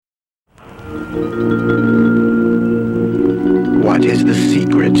What is the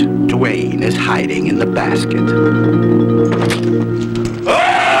secret Dwayne is hiding in the basket?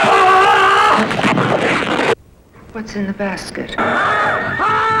 What's in the basket?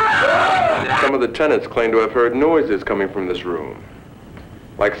 Some of the tenants claim to have heard noises coming from this room.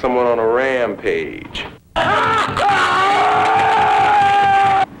 Like someone on a rampage.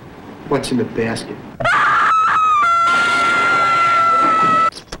 What's in the basket?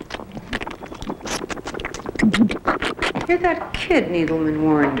 You're that kid Needleman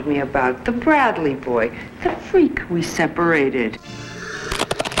warned me about, the Bradley boy, the freak we separated.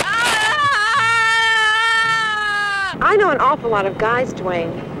 I know an awful lot of guys,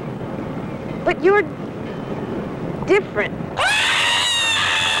 Dwayne. But you're different.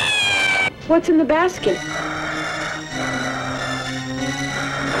 What's in the basket?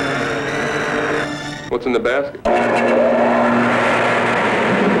 What's in the basket?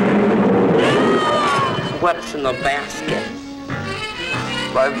 What's in the basket?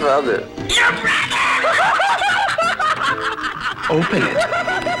 My brother. Open it,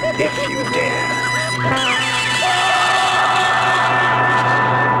 if you dare.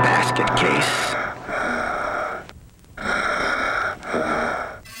 Basket case.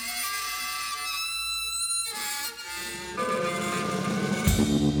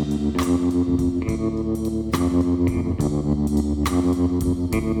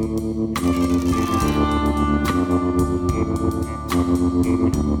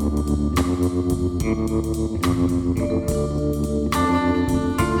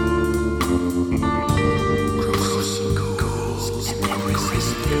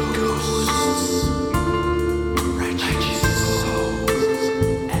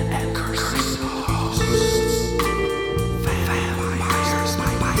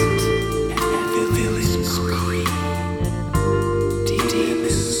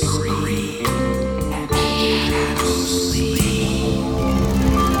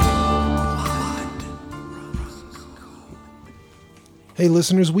 Hey,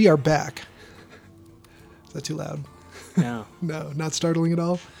 listeners, we are back. Is that too loud? No. No, not startling at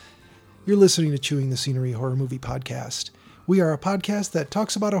all? You're listening to Chewing the Scenery Horror Movie Podcast. We are a podcast that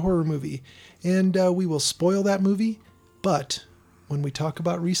talks about a horror movie, and we will spoil that movie, but when we talk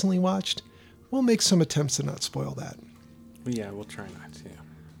about recently watched, we'll make some attempts to not spoil that. Yeah, we'll try not to.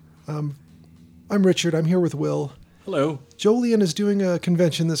 I'm Richard. I'm here with Will. Hello. Jolien is doing a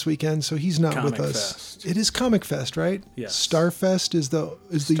convention this weekend, so he's not Comic with us. Fest. It is Comic Fest, right? Yes. Starfest is the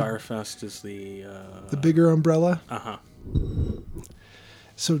Starfest is the bigger umbrella. Uh-huh.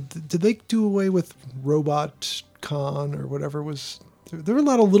 So did they do away with Robot Con or whatever was? There were a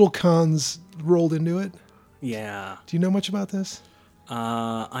lot of little cons rolled into it. Yeah. Do you know much about this?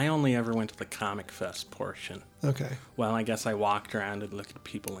 I only ever went to the Comic Fest portion. Okay. Well, I guess I walked around and looked at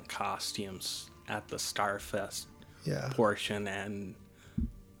people in costumes at the Starfest portion, and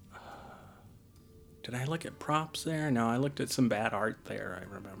did I look at props there? No, I looked at some bad art there,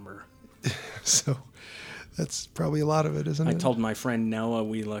 I remember. So that's probably a lot of it, isn't it? I told my friend Noah,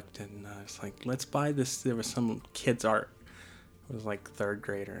 we looked, and I was like, let's buy this. There was some kid's art. It was like third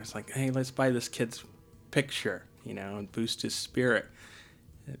grader. It's like, hey, let's buy this kid's picture, and boost his spirit.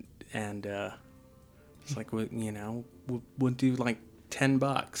 And it's like, we'll do like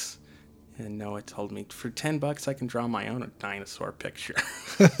 $10. And Noah told me, for $10, I can draw my own dinosaur picture.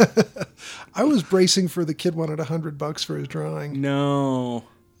 I was bracing for the kid wanted $100 for his drawing. No.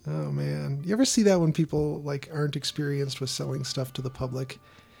 Oh man, you ever see that when people aren't experienced with selling stuff to the public,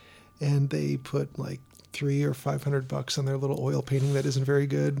 and they put like $300 or $500 on their little oil painting that isn't very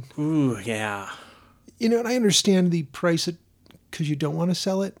good? Ooh, yeah. And I understand the price because you don't want to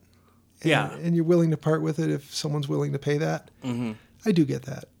sell it. And you're willing to part with it if someone's willing to pay that. Mm-hmm. I do get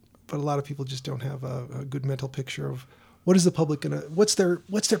that. But a lot of people just don't have a good mental picture of what is the public what's their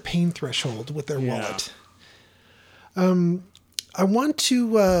pain threshold with their wallet. I want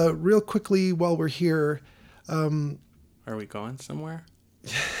to real quickly while we're here. Are we going somewhere?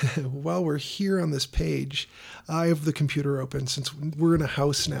 While we're here on this page, I have the computer open since we're in a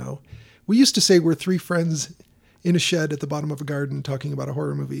house now. We used to say we're three friends in a shed at the bottom of a garden talking about a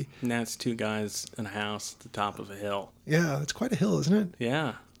horror movie. Now it's two guys in a house at the top of a hill. Yeah, it's quite a hill, isn't it?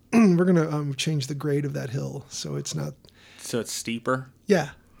 Yeah. We're going to change the grade of that hill so it's not... So it's steeper?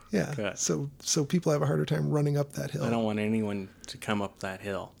 Yeah. Good. So people have a harder time running up that hill. I don't want anyone to come up that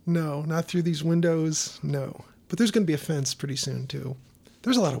hill. No, not through these windows, no. But there's going to be a fence pretty soon, too.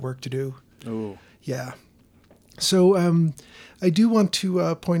 There's a lot of work to do. Ooh. Yeah. So I do want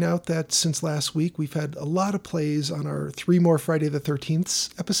to point out that since last week, we've had a lot of plays on our 3 More Friday the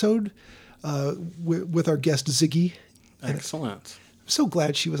 13th episode with our guest Ziggy. Excellent. so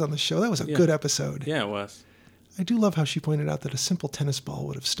glad she was on the show. That was a good episode. Yeah, it was. I do love how she pointed out that a simple tennis ball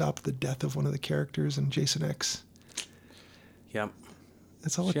would have stopped the death of one of the characters in Jason X. Yep.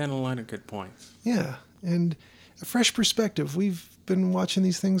 That's all. She had a lot of good points. Yeah, and a fresh perspective. We've been watching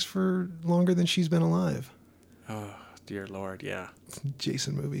these things for longer than she's been alive. Oh, dear Lord, yeah.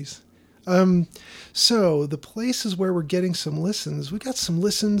 Jason movies. So the places where we're getting some listens, we got some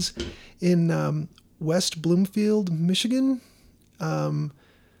listens in West Bloomfield, Michigan. That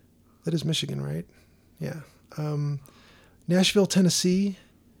is Michigan, right? Yeah. Nashville, Tennessee,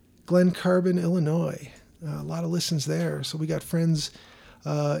 Glen Carbon, Illinois. A lot of listens there. So we got friends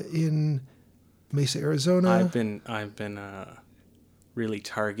in Mesa, Arizona. I've been really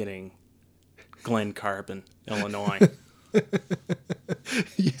targeting Glen Carbon, Illinois.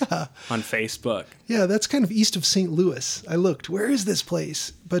 Yeah. On Facebook. Yeah, that's kind of east of St. Louis. I looked. Where is this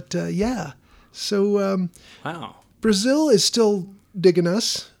place? But yeah. So Wow. Brazil is still digging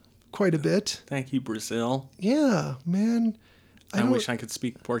us quite a bit. Thank you, Brazil. Yeah, man. I wish I could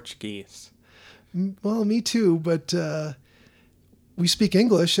speak Portuguese. Well, me too, but we speak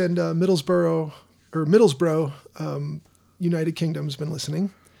English, and Middlesbrough, United Kingdom's been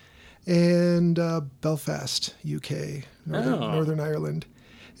listening, and Belfast, UK, Northern Ireland,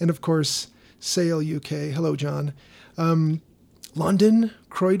 and of course Sale, UK. Hello, John. London,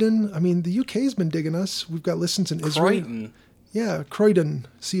 Croydon. I mean, the UK's been digging us. We've got listens in Israel. Croydon. Yeah, Croydon,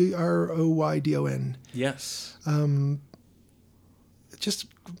 Croydon. Yes. Just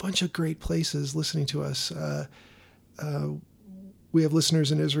a bunch of great places listening to us. We have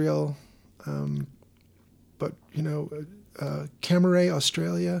listeners in Israel, but Camaray,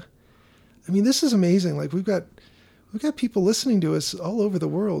 Australia. I mean, this is amazing. Like we've got people listening to us all over the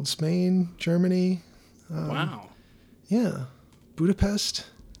world: Spain, Germany. Wow. Yeah, Budapest.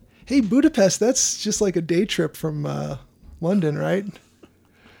 Hey, Budapest. That's just like a day trip from London, right?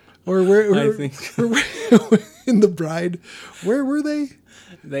 Or where? I think in The Bride, where were they?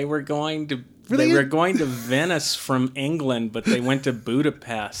 They were going to. They were going to Venice from England, but they went to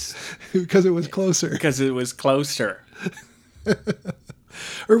Budapest because it was closer. Because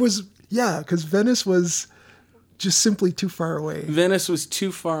Venice was just simply too far away. Venice was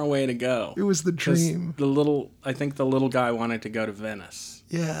too far away to go. It was the dream. I think the little guy wanted to go to Venice.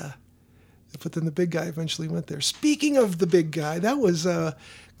 Yeah. But then the big guy eventually went there. Speaking of the big guy, that was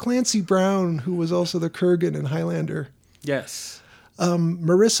Clancy Brown, who was also the Kurgan in Highlander. Yes.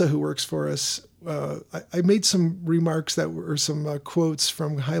 Marissa, who works for us, I made some remarks that were some quotes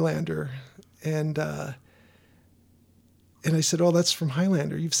from Highlander. And I said, "Oh, that's from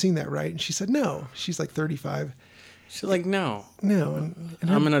Highlander. You've seen that, right?" And she said, "No." She's like 35. She's like, "No. No.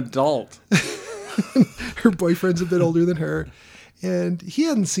 And I'm an adult." Her boyfriend's a bit older than her. And he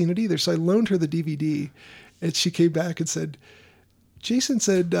hadn't seen it either. So I loaned her the DVD. And she came back and said, "Jason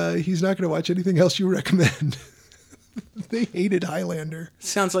said he's not going to watch anything else you recommend." They hated Highlander.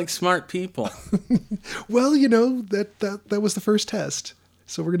 Sounds like smart people. Well, that was the first test.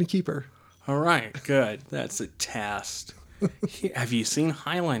 So we're going to keep her. All right, good. That's a test. Have you seen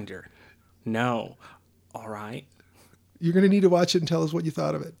Highlander? No. All right. You're going to need to watch it and tell us what you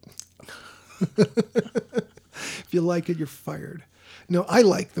thought of it. If you like it, you're fired. No, I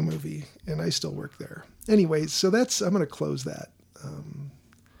like the movie, and I still work there. Anyways, so I'm going to close that.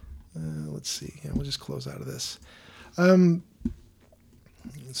 Let's see. Yeah, we'll just close out of this.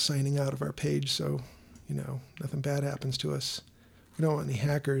 Signing out of our page, so, nothing bad happens to us. We don't want any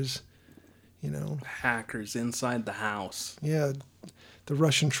hackers, Hackers inside the house. Yeah, the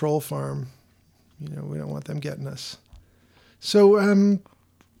Russian troll farm. We don't want them getting us. So,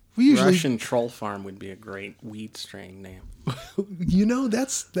 we usually... Russian troll farm would be a great weed strain name.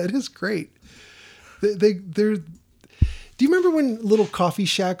 That is great. They're... Do you remember when little coffee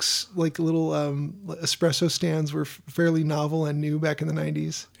shacks, like little espresso stands, were fairly novel and new back in the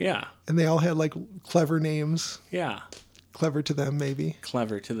 90s? Yeah. And they all had like clever names. Yeah. Clever to them, maybe.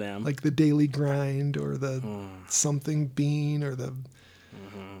 Clever to them. Like the Daily Grind or the Something Bean or the...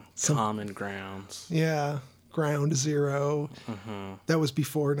 Common Grounds. Yeah. Ground Zero. That was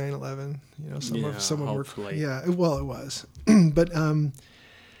before 9/11. Someone worked. Yeah, well, it was. But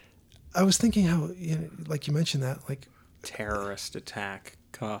I was thinking how, like you mentioned that, like... Terrorist attack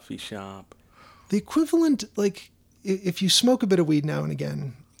coffee shop. The equivalent, like, if you smoke a bit of weed now and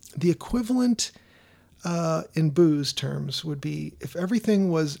again, the equivalent in booze terms would be if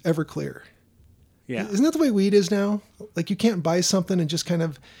everything was Everclear. Yeah. Isn't that the way weed is now? Like, you can't buy something and just kind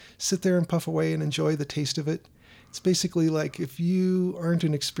of sit there and puff away and enjoy the taste of it. It's basically like if you aren't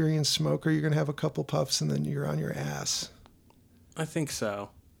an experienced smoker, you're going to have a couple puffs and then you're on your ass. I think so.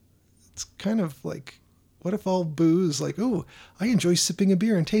 It's kind of like What if all booze, like, oh, I enjoy sipping a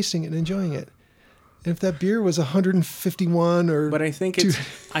beer and tasting it and enjoying it. And if that beer was 151 or... But I think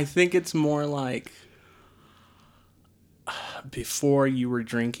it's more like before you were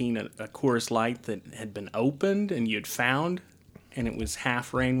drinking a Coors Light that had been opened and you'd found, and it was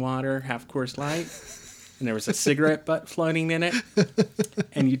half rainwater, half Coors Light, and there was a cigarette butt floating in it,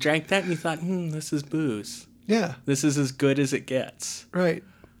 and you drank that and you thought, this is booze. Yeah. This is as good as it gets. Right.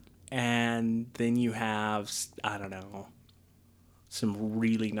 And then you have, I don't know, some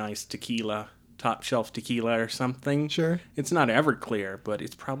really nice tequila, top shelf tequila or something. Sure. It's not Everclear, but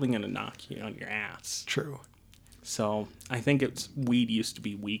it's probably going to knock you on your ass. True. So I think weed used to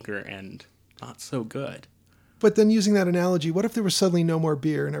be weaker and not so good. But then using that analogy, what if there was suddenly no more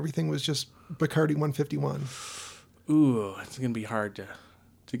beer and everything was just Bacardi 151? Ooh, it's going to be hard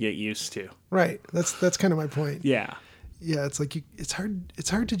to get used to. Right. That's kind of my point. Yeah. Yeah, it's like it's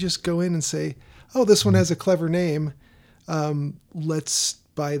hard to just go in and say, "Oh, this one has a clever name. Let's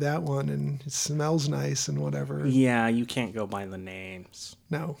buy that one, and it smells nice and whatever." Yeah, you can't go by the names.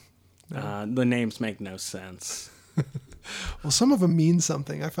 No. The names make no sense. Well, some of them mean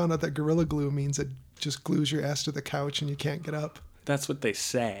something. I found out that Gorilla Glue means it just glues your ass to the couch and you can't get up. That's what they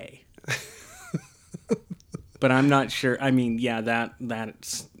say. But I'm not sure. I mean, yeah,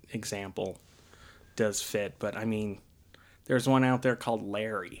 that example does fit, but I mean, there's one out there called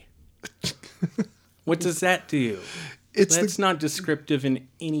Larry. What does that do? That's not descriptive in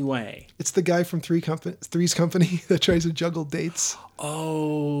any way. It's the guy from Three's Company that tries to juggle dates.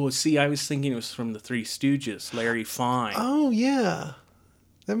 Oh, see, I was thinking it was from the Three Stooges, Larry Fine. Oh, yeah.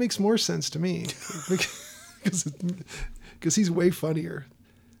 That makes more sense to me. Because he's way funnier.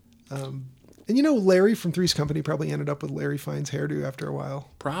 And you know, Larry from Three's Company probably ended up with Larry Fine's hairdo after a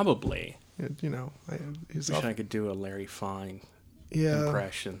while. Probably. You know, I could do a Larry Fine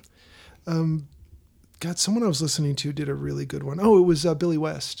impression. God, someone I was listening to did a really good one. Oh, it was Billy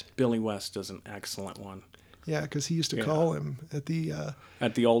West. Billy West does an excellent one. Yeah, because he used to call him at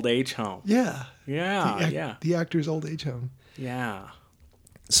the old age home. Yeah. Yeah, the actor's old age home. Yeah.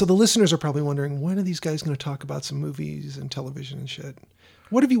 So the listeners are probably wondering, when are these guys going to talk about some movies and television and shit?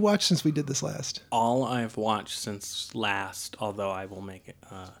 What have you watched since we did this last? All I've watched since last, although I will make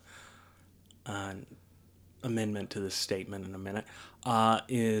an amendment to this statement in a minute,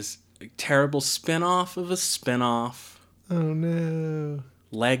 is a terrible spinoff of a spinoff. Oh, no.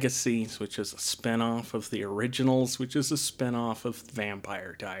 Legacies, which is a spinoff of the originals, which is a spinoff of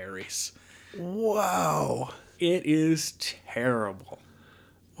Vampire Diaries. Wow. It is terrible.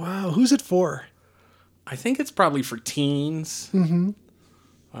 Wow. Who's it for? I think it's probably for teens,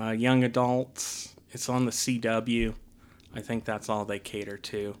 young adults. It's on the CW. I think that's all they cater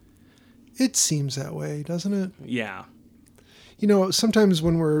to. It seems that way, doesn't it? Yeah. You know, sometimes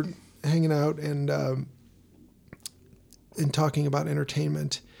when we're hanging out and talking about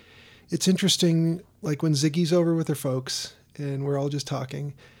entertainment, it's interesting, like when Ziggy's over with her folks and we're all just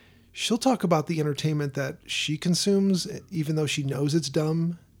talking, she'll talk about the entertainment that she consumes, even though she knows it's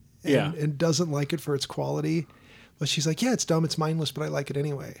dumb and doesn't like it for its quality. But she's like, yeah, it's dumb, it's mindless, but I like it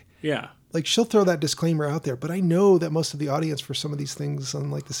anyway. Yeah. Like, she'll throw that disclaimer out there, but I know that most of the audience for some of these things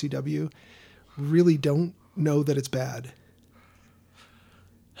on, like, the CW really don't know that it's bad.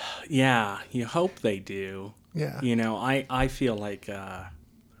 Yeah, you hope they do. Yeah. You know, I feel like,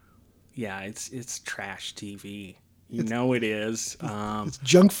 it's trash TV. You know it is. It's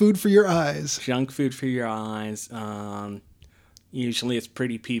junk food for your eyes. Junk food for your eyes. Usually it's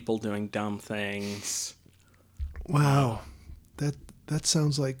pretty people doing dumb things. Wow. That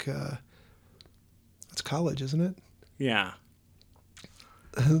sounds like that's college, isn't it? Yeah.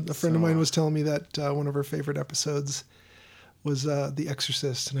 A friend of mine was telling me that one of her favorite episodes was The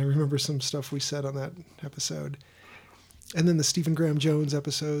Exorcist, and I remember some stuff we said on that episode. And then the Stephen Graham Jones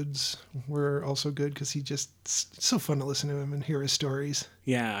episodes were also good because it's so fun to listen to him and hear his stories.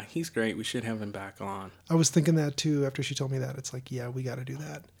 Yeah, he's great. We should have him back on. I was thinking that too after she told me that. It's like, yeah, we got to do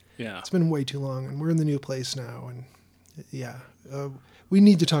that. Yeah. It's been way too long, and we're in the new place now, and yeah. We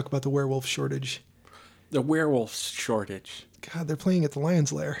need to talk about the werewolf shortage. The werewolf shortage. God, they're playing at the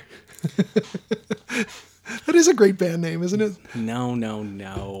Lion's Lair. That is a great band name, isn't it? No.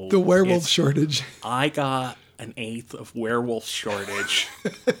 The werewolf shortage. I got an eighth of werewolf shortage.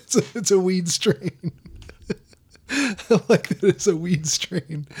 It's a weed strain. I like that it's a weed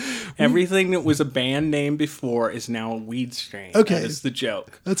strain. Everything that was a band name before is now a weed strain. Okay. That is the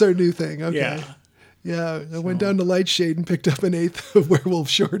joke. That's our new thing. Okay. Yeah. I went down to Lightshade and picked up an eighth of werewolf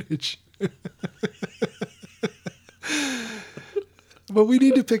shortage. But we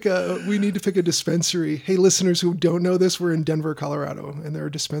need to pick a dispensary. Hey, listeners who don't know this, we're in Denver, Colorado, and there are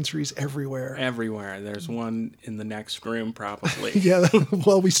dispensaries everywhere. Everywhere. There's one in the next room, probably. Yeah,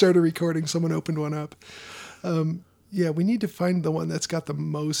 while we started recording, someone opened one up. Yeah, we need to find the one that's got the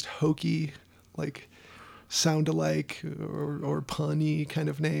most hokey, like sound-alike or punny kind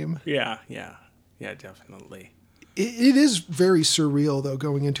of name. Yeah, definitely. It is very surreal, though,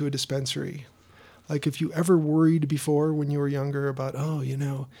 going into a dispensary. Like, if you ever worried before when you were younger about,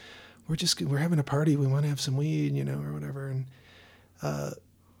 we're having a party, we want to have some weed, or whatever. And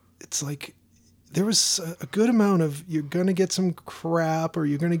it's like, there was a good amount of, you're going to get some crap or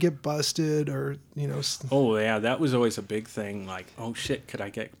you're going to get busted or, Oh, yeah, that was always a big thing. Like, oh, shit, could I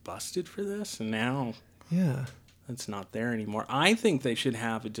get busted for this? And now that's not there anymore. I think they should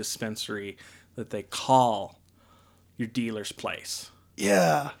have a dispensary that they call your dealer's place.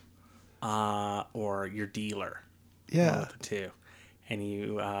 Yeah. Or your dealer. Yeah. One of the two. And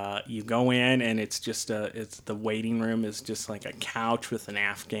you go in and it's just the waiting room is just like a couch with an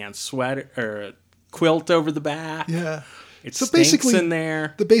Afghan sweater or a quilt over the back. Yeah. It so stinks basically in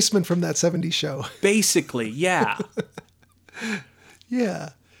there. The basement from that 70s show. Basically, yeah.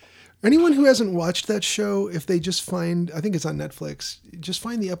 Yeah. Anyone who hasn't watched that show, if they just find, I think it's on Netflix, just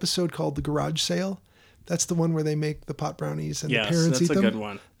find the episode called The Garage Sale. That's the one where they make the pot brownies and the parents eat them. That's a good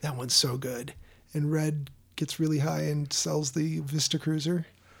one. That one's so good. And Red gets really high and sells the Vista Cruiser.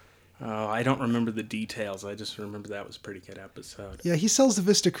 Oh, I don't remember the details. I just remember that was a pretty good episode. Yeah, he sells the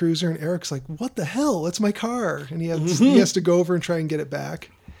Vista Cruiser and Eric's like, what the hell? That's my car. And he has to go over and try and get it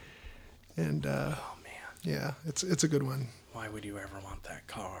back. And, oh man. Yeah, it's a good one. Why would you ever want that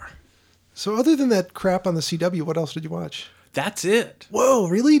car? So other than that crap on the CW, what else did you watch? That's it. Whoa,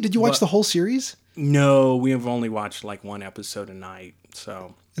 really? Did you watch the whole series? No, we have only watched like one episode a night,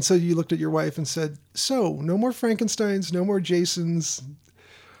 so. And so you looked at your wife and said, so, no more Frankensteins, no more Jasons.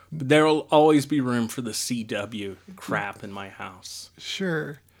 There'll always be room for the CW crap in my house.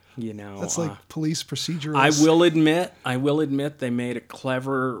 Sure. That's like police procedurals. I will admit they made a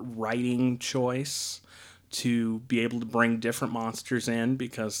clever writing choice to be able to bring different monsters in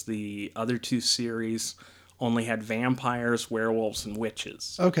because the other two series only had vampires, werewolves, and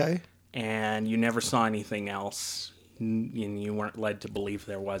witches. Okay. And you never saw anything else. And you weren't led to believe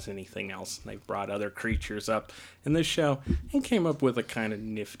there was anything else. And they brought other creatures up in this show and came up with a kind of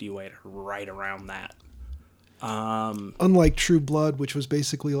nifty way to write around that. Unlike True Blood, which was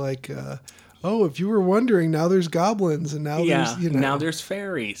basically like, if you were wondering, now there's goblins and now there's, now there's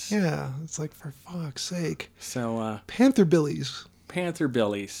fairies. Yeah, it's like, for fuck's sake. So, Panther Billies.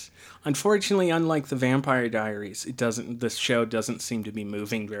 Unfortunately, unlike the Vampire Diaries, this show doesn't seem to be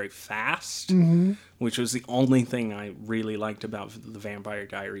moving very fast, which was the only thing I really liked about the Vampire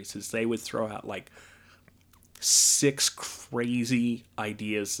Diaries is they would throw out like 6 crazy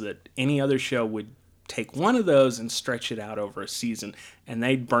ideas that any other show would take one of those and stretch it out over a season, and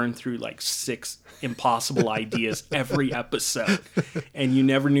they'd burn through like 6 impossible ideas every episode, and you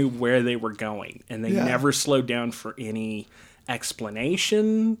never knew where they were going, and they never slowed down for any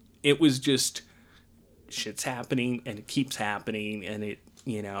explanation. It was just shit's happening and it keeps happening and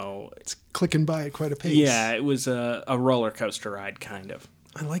it's clicking by at quite a pace. Yeah, it was a roller coaster ride kind of.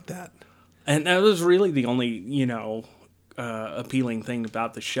 I like that. And that was really the only, appealing thing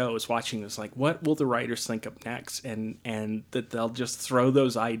about the show is watching this, like, what will the writers think up next? And that they'll just throw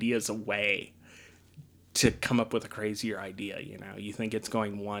those ideas away to come up with a crazier idea. You think it's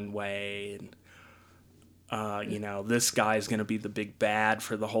going one way and this guy's going to be the big bad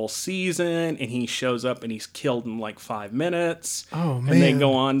for the whole season, and he shows up and he's killed in like 5 minutes. Oh, man. And they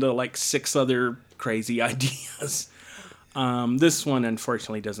go on to like 6 other crazy ideas. This one,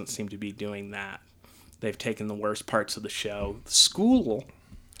 unfortunately, doesn't seem to be doing that. They've taken the worst parts of the show, the school,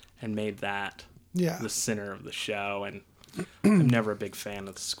 and made that the center of the show, and I'm never a big fan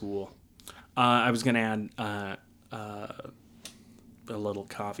of the school. I was going to add a little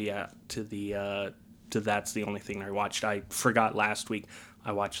caveat to that's the only thing I watched. I forgot last week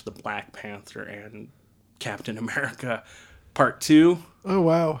I watched the Black Panther and Captain America Part 2. Oh,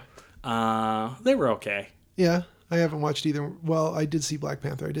 wow. They were okay. Yeah, I haven't watched either. Well, I did see Black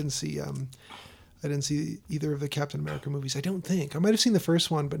Panther. I didn't see either of the Captain America movies. I don't think. I might have seen the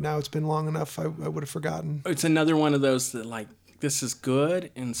first one, but now it's been long enough I would have forgotten. It's another one of those that, like, this is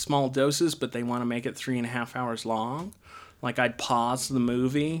good in small doses, but they want to make it 3.5 hours long. Like, I'd pause the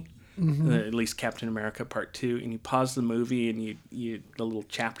movie, at least Captain America Part 2, and you pause the movie and you the little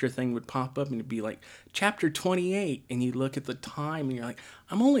chapter thing would pop up and it'd be like, Chapter 28, and you look at the time and you're like,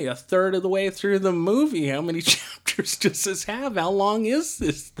 I'm only a third of the way through the movie. How many chapters producers just says, how long is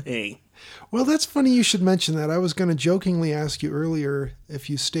this thing? Well, that's funny you should mention that. I was going to jokingly ask you earlier if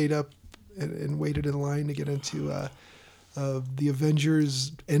you stayed up and waited in line to get into the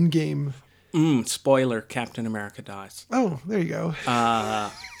Avengers Endgame. Spoiler, Captain America dies. Oh, there you go.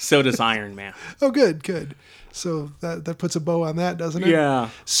 So does Iron Man. Oh, good. So that puts a bow on that, doesn't it? Yeah.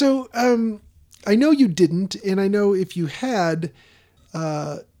 So I know you didn't, and I know if you had,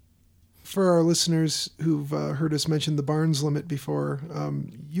 for our listeners who've heard us mention the Barnes limit before,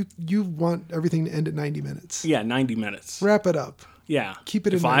 you want everything to end at 90 minutes. Yeah, 90 minutes. Wrap it up. Yeah. Keep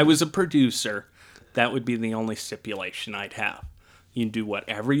it in If I was a producer, that would be the only stipulation I'd have. You can do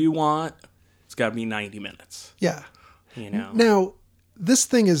whatever you want. It's got to be 90 minutes. Yeah. You know? Now, this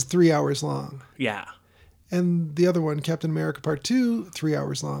thing is 3 hours long. Yeah. And the other one, Captain America Part 2, 3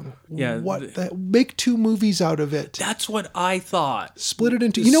 hours long. Yeah. Make 2 movies out of it. That's what I thought. Split it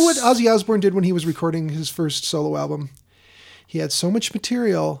into... You know what Ozzy Osbourne did when he was recording his first solo album? He had so much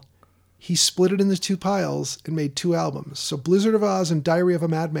material, he split it into 2 piles and made 2 albums. So Blizzard of Oz and Diary of a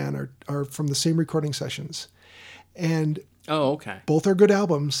Madman are from the same recording sessions. And Oh, okay. both are good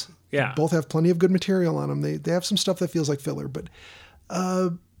albums. Yeah. Both have plenty of good material on them. They have some stuff that feels like filler, but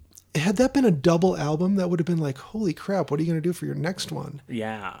had that been a double album, that would have been like, holy crap, what are you going to do for your next one?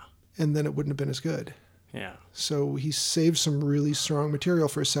 Yeah. And then it wouldn't have been as good. Yeah. So he saved some really strong material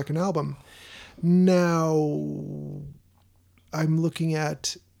for his second album. Now, I'm looking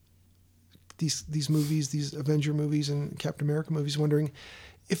at these movies, these Avenger movies and Captain America movies, wondering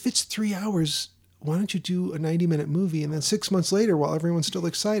if it's 3 hours, why don't you do a 90-minute movie? And then 6 months later, while everyone's still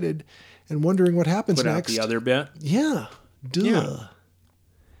excited and wondering what happens Put next. out the other bit. Yeah. Duh. Yeah.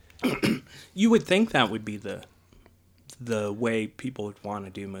 You would think that would be the way people would want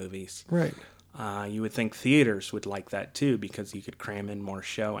to do movies. Right. You would think theaters would like that too, because you could cram in more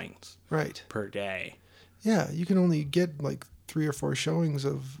showings Right. per day. Yeah, you can only get like 3 or 4 showings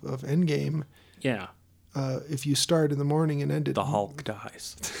of Endgame Yeah. if you start in the morning and end it. The Hulk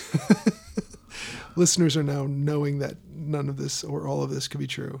dies. Listeners are now knowing that none of this or all of this could be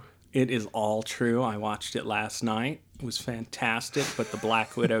true. It is all true. I watched it last night. It was fantastic, but the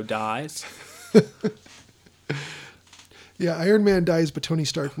Black Widow dies. Yeah, Iron Man dies, but Tony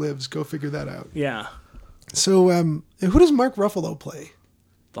Stark lives. Go figure that out. Yeah. So, who does Mark Ruffalo play?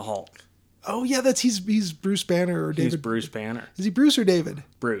 The Hulk. Oh, yeah, he's Bruce Banner or David. He's Bruce Banner. Is he Bruce or David?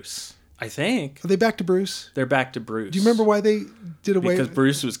 Bruce. I think. Are they back to Bruce? They're back to Bruce. Do you remember why they did away? Because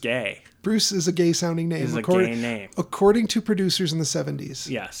Bruce was gay. Bruce is a gay-sounding name. It's a gay name. According to producers in the 70s.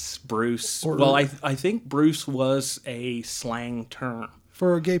 Yes, Bruce. Or- Well, I think Bruce was a slang term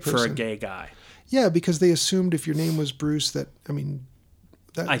For a gay person. for a gay guy. Yeah, because they assumed if your name was Bruce that,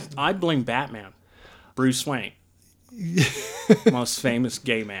 I blame Batman. Bruce Wayne. Most famous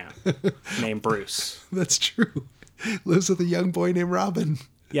gay man named Bruce. That's true. Lives with a young boy named Robin.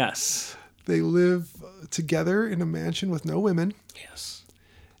 Yes. They live together in a mansion with no women, Yes.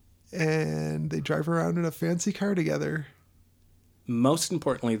 and they drive around in a fancy car together. Most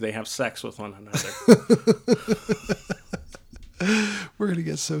importantly, they have sex with one another. We're going to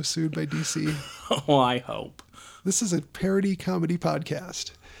get so sued by DC. Oh, I hope. This is a parody comedy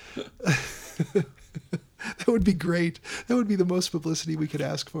podcast. That would be great. That would be the most publicity we could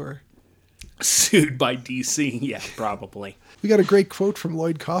ask for. Sued by DC. Yeah, probably. We got a great quote from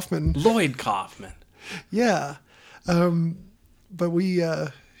Lloyd Kaufman. Lloyd Kaufman. Yeah. But we,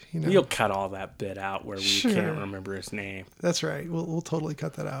 You'll cut all that bit out where we Sure. can't remember his name. That's right. We'll totally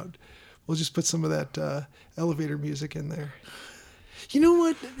cut that out. We'll just put some of that elevator music in there. You know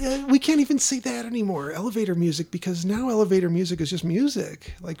what? We can't even say that anymore, elevator music, because now elevator music is just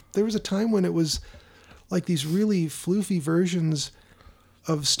music. Like, there was a time when it was like these really floofy versions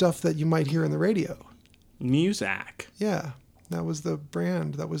of stuff that you might hear on the radio. Muzak. Yeah, that was the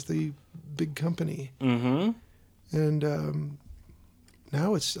brand. That was the big company. Mm-hmm. And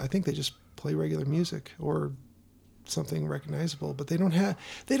now I think they just play regular music or something recognizable, but they don't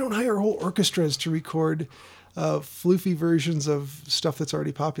hire whole orchestras to record floofy versions of stuff that's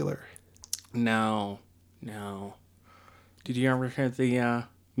already popular. No. Did you ever hear the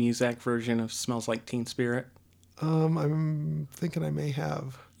Muzak version of Smells Like Teen Spirit? I'm thinking I may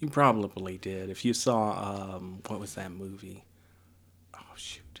have. You probably did. If you saw, what was that movie? Oh,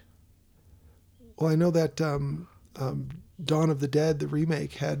 shoot. Well, I know that Dawn of the Dead, the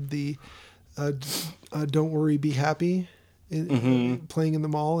remake, had the Don't Worry, Be Happy playing in the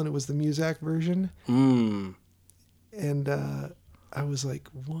mall, and it was the Muzak version. Mm. And I was like,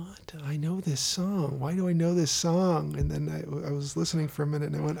 what? I know this song. Why do I know this song? And then I was listening for a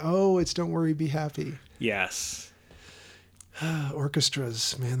minute, and I went, oh, it's Don't Worry, Be Happy. Yes.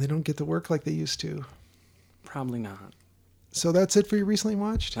 Orchestras, man, they don't get to work like they used to. probably not. So that's it for your recently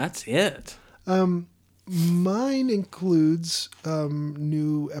watched? That's it. Mine includes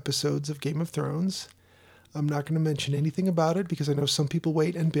new episodes of Game of Thrones. I'm not going to mention anything about it because I know some people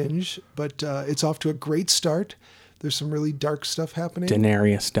wait and binge, but it's off to a great start. There's some really dark stuff happening.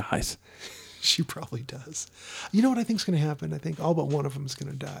 Daenerys dies. She probably does. You know what I think is going to happen? I think all but one of them is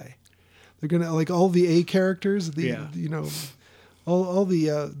going to die. They're going to, like, all the A characters, all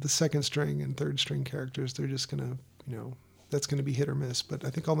the second string and third string characters, they're just going to, that's going to be hit or miss. But I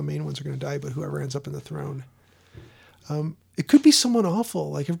think all the main ones are going to die, but whoever ends up in the throne. It could be someone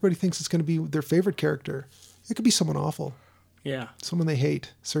awful. Like, everybody thinks it's going to be their favorite character. It could be someone awful. Yeah. Someone they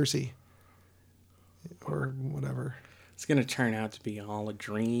hate. Cersei. Or whatever. It's going to turn out to be all a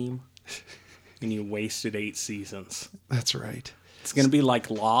dream. And you wasted 8 seasons. That's right. It's going to be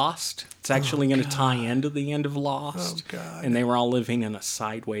like Lost. It's actually going to tie into the end of Lost. Oh, God. And they were all living in a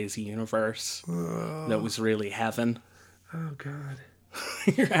sideways universe that was really heaven. Oh, God.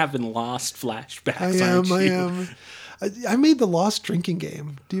 You're having Lost flashbacks, I aren't you? am. I made the Lost drinking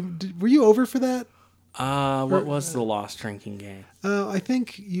game. Were you over for that? What was the Lost drinking game? I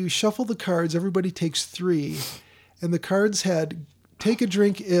think you shuffle the cards. Everybody takes 3. And the cards had take a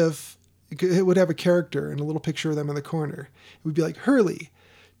drink if... It would have a character and a little picture of them in the corner. It would be like, Hurley,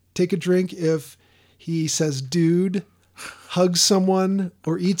 take a drink if he says dude, hugs someone,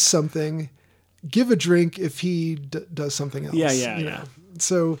 or eats something. Give a drink if he does something else. Yeah.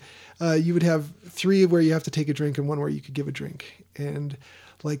 So you would have 3 where you have to take a drink and 1 where you could give a drink. And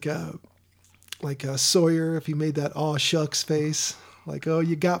like Sawyer, if he made that aw shucks face, like, oh,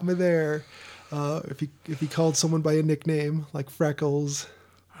 you got me there. If he called someone by a nickname, like Freckles.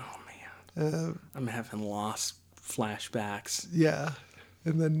 I'm having Lost flashbacks. Yeah.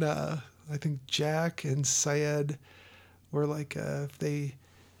 And then I think Jack and Syed were like if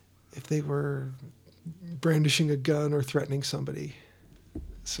they were brandishing a gun or threatening somebody.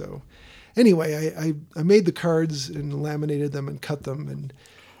 So anyway, I made the cards and laminated them and cut them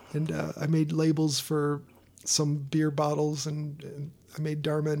and I made labels for some beer bottles and I made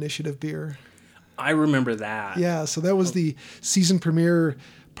Dharma Initiative beer. I remember that. Yeah, so that was the season premiere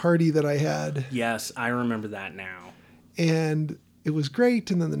party that I had. Yes, I remember that now. And it was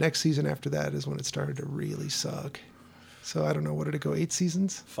great. And then the next season after that is when it started to really suck. So I don't know, what did it go? 8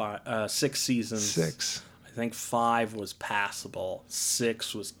 seasons? 6 seasons. 6. I think 5 was passable.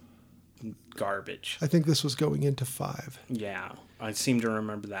 6 was garbage. I think this was going into 5. Yeah, I seem to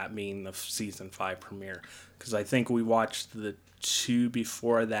remember that being the season 5 premiere. Because I think we watched the 2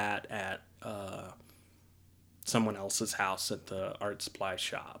 before that at someone else's house at the art supply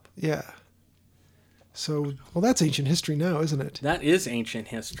shop. Yeah. So, well, that's ancient history now, isn't it? That is ancient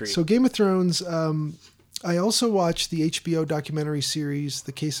history. So Game of Thrones, I also watched the HBO documentary series,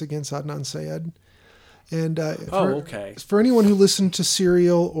 The Case Against Adnan Syed. And okay. For anyone who listened to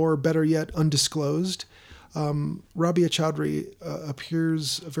Serial or better yet, Undisclosed, Rabia Chaudhry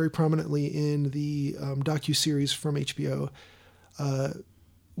appears very prominently in the docuseries from HBO,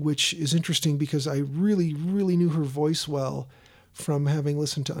 which is interesting because I really, really knew her voice well from having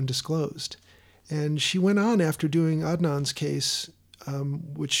listened to Undisclosed. And she went on after doing Adnan's case,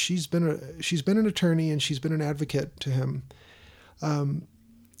 which she's been an attorney and she's been an advocate to him.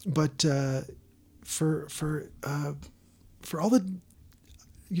 But for all the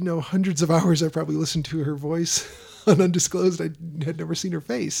hundreds of hours I probably listened to her voice on Undisclosed, I had never seen her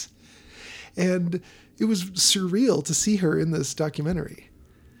face, and it was surreal to see her in this documentary.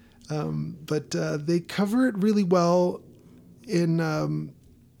 But they cover it really well in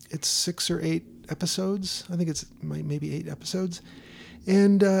it's 6 or 8 episodes. I think it's maybe 8 episodes.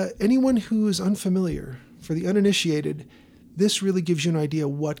 And anyone who is unfamiliar, for the uninitiated, this really gives you an idea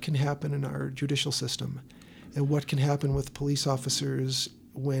what can happen in our judicial system and what can happen with police officers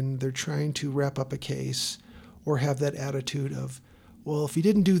when they're trying to wrap up a case or have that attitude of, well, if he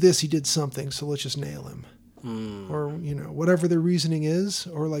didn't do this, he did something, so let's just nail him. Or, whatever their reasoning is,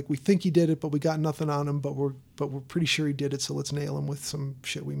 or like we think he did it, but we got nothing on him, but we're pretty sure he did it, so let's nail him with some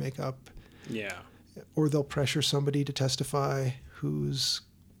shit we make up. Yeah. Or they'll pressure somebody to testify who's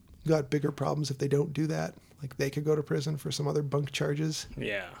got bigger problems if they don't do that. Like they could go to prison for some other bunk charges.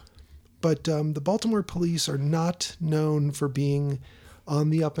 Yeah. But the Baltimore police are not known for being on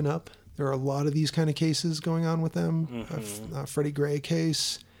the up and up. There are a lot of these kind of cases going on with them. Mm-hmm. Freddie Gray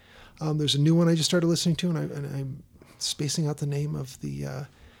case. There's a new one I just started listening to, and I'm spacing out the name of the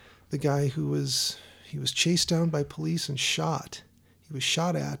guy who was chased down by police and shot. He was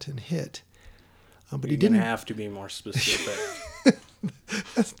shot at and hit, but he didn't have to be more specific.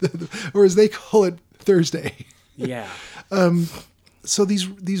 Or as they call it, Thursday. Yeah. So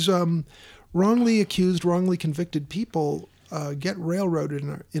these wrongly accused, wrongly convicted people get railroaded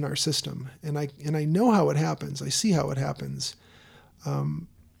in our system, and I know how it happens. I see how it happens.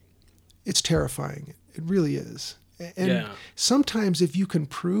 It's terrifying. It really is. And sometimes if you can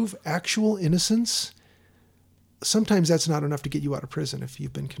prove actual innocence, sometimes that's not enough to get you out of prison if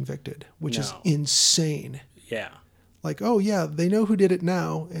you've been convicted, which is insane. Yeah. Like, oh yeah, they know who did it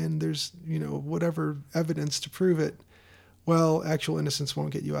now, and there's, whatever evidence to prove it. Well, actual innocence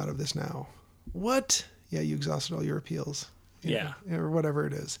won't get you out of this now. What? Yeah, you exhausted all your appeals. Or whatever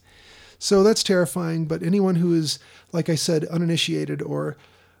it is. So that's terrifying, but anyone who is, like I said, uninitiated or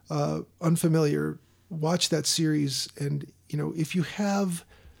unfamiliar, watch that series, and if you have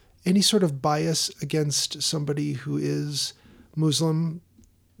any sort of bias against somebody who is Muslim,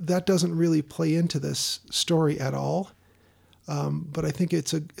 that doesn't really play into this story at all. But I think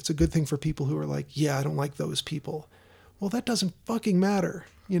it's a good thing for people who are like, yeah, I don't like those people. Well, that doesn't fucking matter.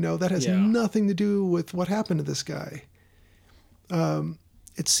 That has nothing to do with what happened to this guy.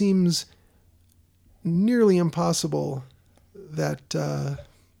 It seems nearly impossible that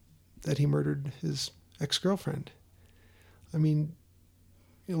he murdered his ex-girlfriend. I mean,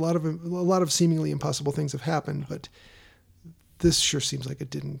 a lot of seemingly impossible things have happened, but this sure seems like it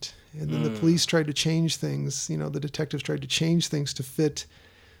didn't. And then the police tried to change things. The detectives tried to change things to fit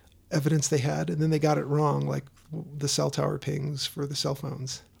evidence they had, and then they got it wrong, like the cell tower pings for the cell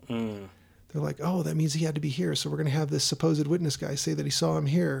phones. They're like, oh, that means he had to be here, so we're going to have this supposed witness guy say that he saw him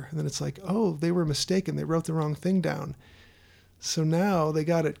here. And then it's like, oh, they were mistaken. They wrote the wrong thing down. So now they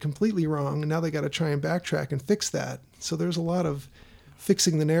got it completely wrong, and now they got to try and backtrack and fix that. So there's a lot of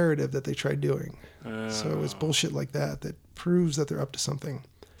fixing the narrative that they tried doing. So it's bullshit like that proves that they're up to something.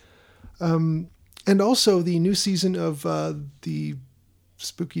 And also the new season of the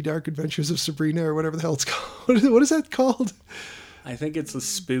Spooky Dark Adventures of Sabrina, or whatever the hell it's called. What is that called? I think it's the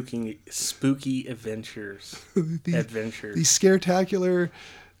spooky adventures. Adventures. The Scaretacular.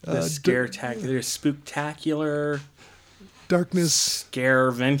 Spooktacular. Darkness.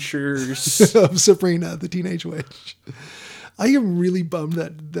 Scare Ventures. Of Sabrina, the Teenage Witch. I am really bummed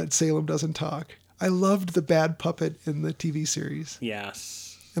that Salem doesn't talk. I loved the bad puppet in the TV series.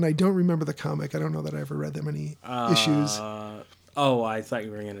 Yes. And I don't remember the comic. I don't know that I ever read that many issues. Oh, I thought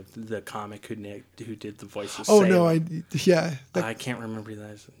you were going to the comic who did the voice of Oh, Salem. no, I can't remember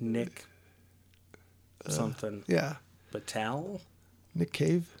that. Nick something. Yeah. Battelle? Nick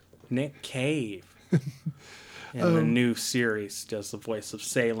Cave? Nick Cave. And the new series does the voice of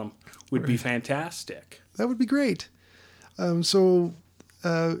Salem. Would be fantastic. That would be great. So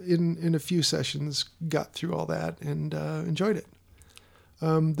in a few sessions, got through all that and enjoyed it.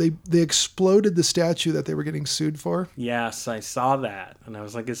 They exploded the statue that they were getting sued for. Yes, I saw that. And I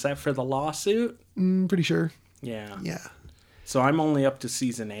was like, is that for the lawsuit? Pretty sure. Yeah. Yeah. So I'm only up to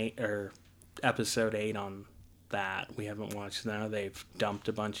season 8 or episode 8 on that. We haven't watched now. They've dumped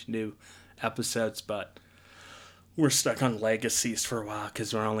a bunch of new episodes, but we're stuck on Legacies for a while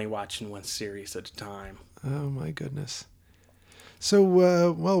because we're only watching one series at a time. Oh, my goodness. So,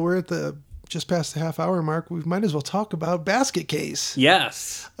 we're at just past the half-hour mark. We might as well talk about Basket Case.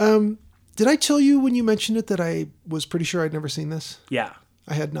 Yes. Did I tell you when you mentioned it that I was pretty sure I'd never seen this? Yeah.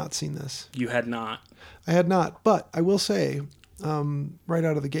 I had not seen this. You had not. I had not, but I will say, right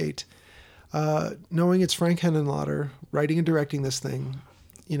out of the gate, knowing it's Frank Henenlotter writing and directing this thing,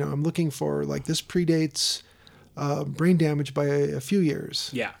 I'm looking for, this predates Brain Damage by a few years.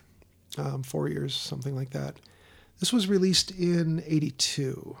 Yeah. 4 years, something like that. This was released in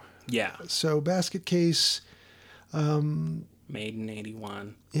 82. Yeah. So Basket Case. Made in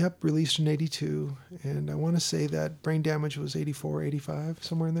 81. Yep, released in 82. And I want to say that Brain Damage was 84, 85,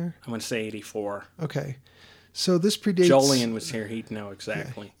 somewhere in there. I'm going to say 84. Okay. So this predates... Jolien was here. He'd know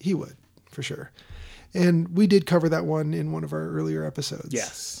exactly. Yeah, he would, for sure. And we did cover that one in one of our earlier episodes.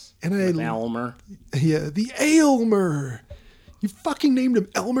 Yes. And with Elmer. Yeah, the Aylmer. You fucking named him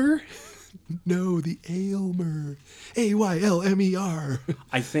Elmer? No, the Aylmer. Aylmer.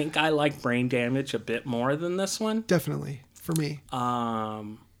 I think I like Brain Damage a bit more than this one. Definitely, for me.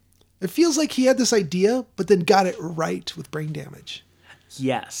 It feels like he had this idea, but then got it right with Brain Damage.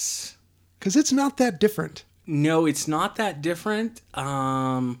 Yes. Because it's not that different. No, it's not that different.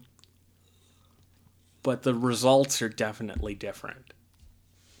 But the results are definitely different.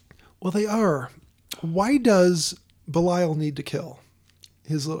 Well, they are. Why does Belial need to kill?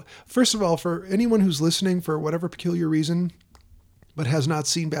 First of all, for anyone who's listening for whatever peculiar reason, but has not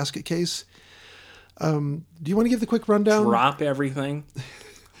seen Basket Case, do you want to give the quick rundown? Drop everything,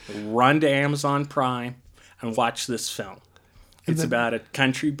 run to Amazon Prime, and watch this film. It's about a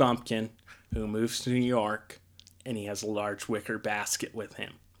country bumpkin who moves to New York, and he has a large wicker basket with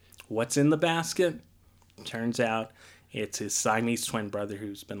him. What's in the basket? Turns out it's his Siamese twin brother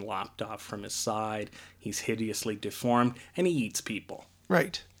who's been lopped off from his side. He's hideously deformed, and he eats people.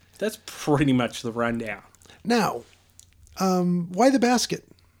 Right. That's pretty much the rundown. Now, why the basket?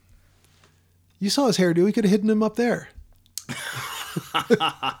 You saw his hairdo. He could have hidden him up there.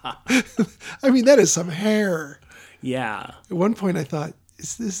 I mean, that is some hair. Yeah. At one point, I thought,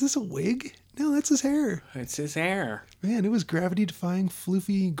 is this a wig? No, that's his hair. It's his hair. Man, it was gravity-defying,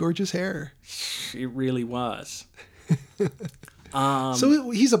 floofy, gorgeous hair. It really was.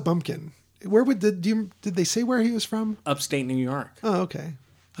 So he's a bumpkin. Where did they say where he was from? Upstate New York. Oh, okay.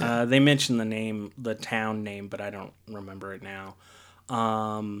 They mentioned the town name, but I don't remember it now.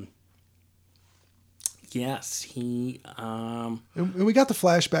 Yes, he. And we got the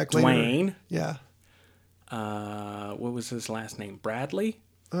flashback later. Dwayne. Yeah. What was his last name? Bradley?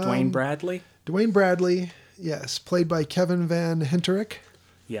 Dwayne Bradley? Dwayne Bradley, yes. Played by Kevin Van Henterick.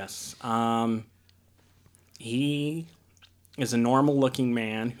 Yes. He is a normal-looking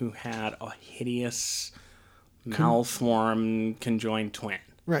man who had a hideous, malformed, conjoined twin.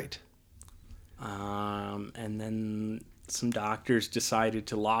 Right. And then some doctors decided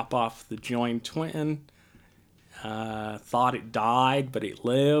to lop off the joined twin. Thought it died, but it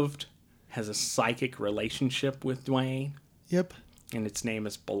lived. Has a psychic relationship with Dwayne. Yep. And its name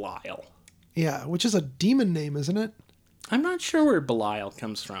is Belial. Yeah, which is a demon name, isn't it? I'm not sure where Belial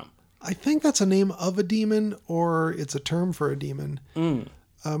comes from. I think that's a name of a demon, or it's a term for a demon. I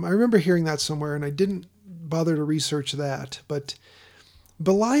remember hearing that somewhere, and I didn't bother to research that. But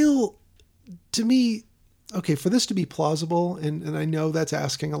Belial, to me, okay, for this to be plausible, and I know that's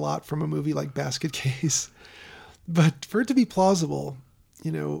asking a lot from a movie like Basket Case, but for it to be plausible,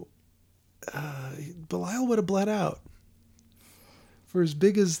 Belial would have bled out. For as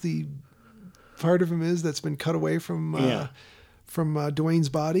big as the part of him is that's been cut away from Dwayne's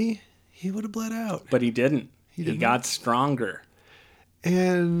body, he would have bled out. But he didn't. He got stronger.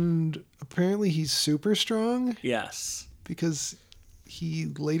 And apparently he's super strong. Yes. Because he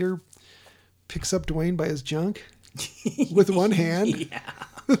later picks up Dwayne by his junk with one hand. Yeah.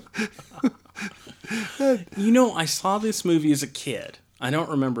 I saw this movie as a kid. I don't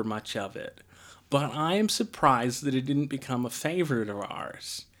remember much of it. But I am surprised that it didn't become a favorite of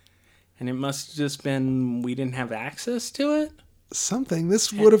ours. And it must have just been we didn't have access to it? Something.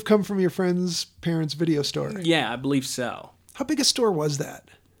 This would have come from your friend's parents' video store. Yeah, I believe so. How big a store was that?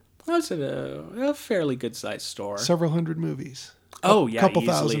 That was a fairly good-sized store. Several hundred movies. Oh, yeah, couple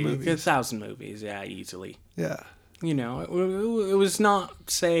easily. thousand movies. 1,000 movies, yeah, easily. Yeah. It was not,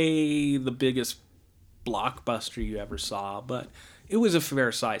 say, the biggest blockbuster you ever saw, but it was a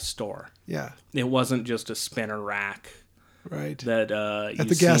fair-sized store. Yeah. It wasn't just a spinner rack. Right. That at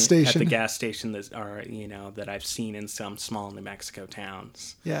the gas station. At the gas station that I've seen in some small New Mexico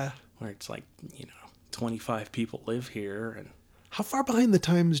towns. Yeah. Where it's like, 25 people live here. And how far behind the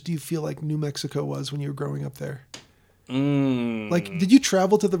times do you feel like New Mexico was when you were growing up there? Like, did you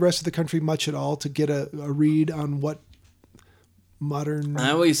travel to the rest of the country much at all to get a read on what modern...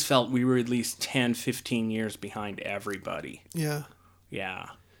 I always felt we were at least 10, 15 years behind everybody. Yeah. Yeah.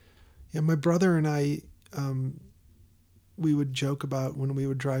 Yeah, my brother and I... we would joke about when we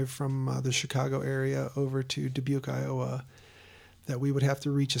would drive from the Chicago area over to Dubuque, Iowa, that we would have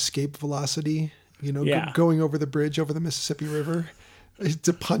to reach escape velocity, going over the bridge over the Mississippi River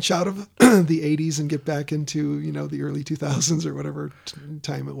to punch out of the 80s and get back into, the early 2000s or whatever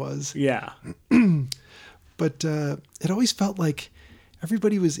time it was. Yeah. But it always felt like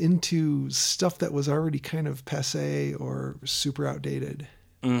everybody was into stuff that was already kind of passé or super outdated.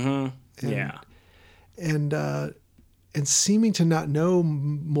 Mm-hmm. Yeah. And seeming to not know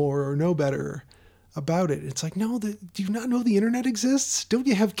more or know better about it. It's like, no, do you not know the internet exists? Don't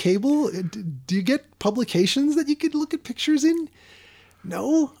you have cable? Do you get publications that you could look at pictures in?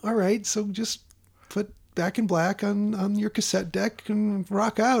 No? All right. So just put Back in Black on your cassette deck and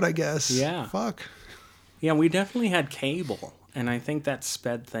rock out, I guess. Yeah. Fuck. Yeah, we definitely had cable, and I think that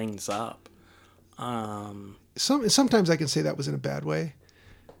sped things up. Sometimes I can say that was in a bad way.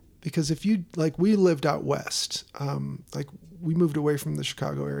 Because if you, we lived out west, we moved away from the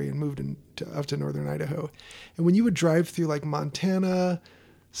Chicago area and moved up to northern Idaho. And when you would drive through Montana,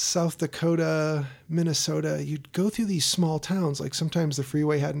 South Dakota, Minnesota, you'd go through these small towns. Sometimes the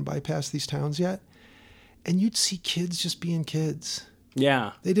freeway hadn't bypassed these towns yet. And you'd see kids just being kids.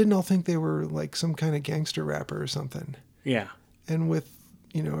 Yeah. They didn't all think they were some kind of gangster rapper or something. Yeah. And with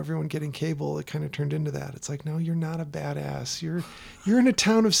everyone getting cable, it kind of turned into that. It's like, no, you're not a badass. You're in a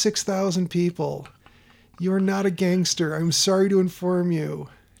town of 6,000 people. You're not a gangster. I'm sorry to inform you.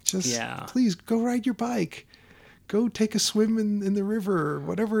 Just please go ride your bike. go take a swim in the river, or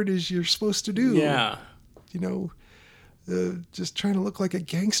whatever it is you're supposed to do. Yeah. You know, just trying to look like a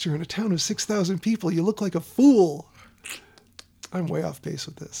gangster in a town of 6,000 people. You look like a fool. I'm way off base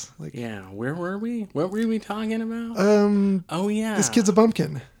with this. Like, Yeah. Where were we? What were we talking about? Oh, yeah. this kid's a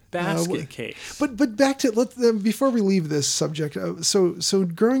bumpkin. basket case. But back to before we leave this subject. So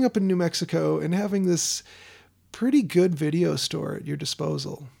growing up in New Mexico and having this pretty good video store at your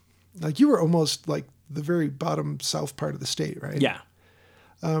disposal, like you were almost like the very bottom south part of the state, right? Yeah.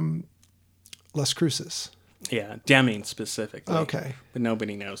 Las Cruces. Yeah, Deming specifically. Okay. But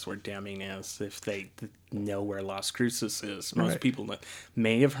nobody knows where Deming is if they know where Las Cruces is. Most people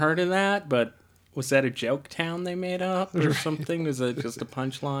may have heard of that, but was that a joke town they made up or something? Was it just a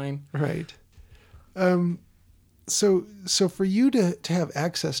punchline? Right. So for you to have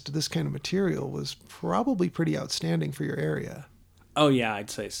access to this kind of material was probably pretty outstanding for your area. Oh, yeah, I'd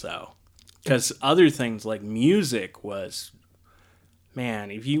say so. Because other things like music was,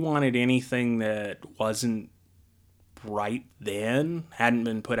 man, if you wanted anything that wasn't right then, hadn't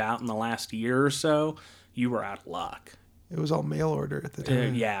been put out in the last year or so, you were out of luck. It was all mail order at the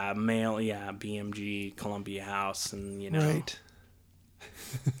time. BMG, Columbia House, and, Right.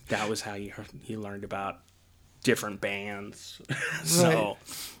 that was how you learned about different bands. So,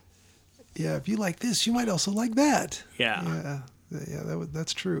 yeah, if you like this, you might also like that. yeah.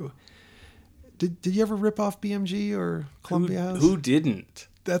 That's true. Did you ever rip off BMG or Columbia House? Who didn't?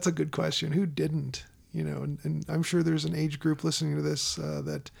 That's a good question. Who didn't? And I'm sure there's an age group listening to this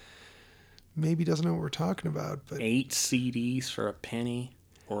that maybe doesn't know what we're talking about. But 8 CDs for a penny,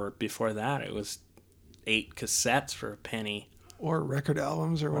 or before that, it was 8 cassettes for a penny, or record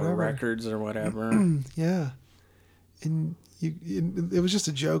albums or whatever. or records or whatever. Yeah, and it was just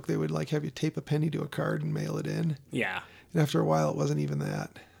a joke. They would like have you tape a penny to a card and mail it in. Yeah. And after a while, it wasn't even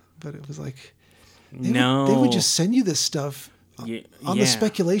that. But it was like, they would just send you this stuff on the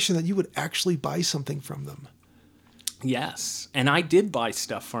speculation that you would actually buy something from them. Yes. And I did buy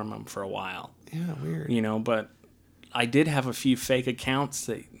stuff from them for a while. Yeah, weird. But I did have a few fake accounts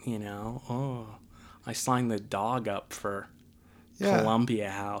that, I signed the dog up for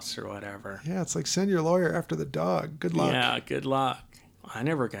Columbia House or whatever. Yeah, it's like send your lawyer after the dog. Good luck. Yeah, good luck. I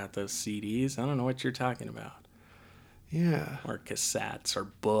never got those CDs. I don't know what you're talking about. Yeah. Or cassettes or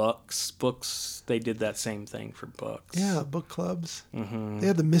books. Books, they did that same thing for books. Yeah, book clubs. Mm-hmm. They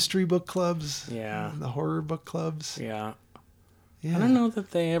had the mystery book clubs. Yeah. And the horror book clubs. Yeah. Yeah. I don't know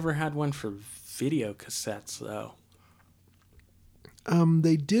that they ever had one for video cassettes, though.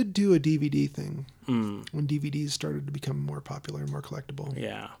 They did do a DVD thing when DVDs started to become more popular and more collectible.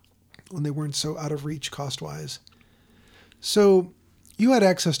 Yeah. When they weren't so out of reach cost-wise. So you had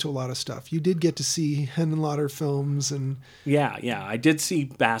access to a lot of stuff. You did get to see Henenlotter films and... Yeah. I did see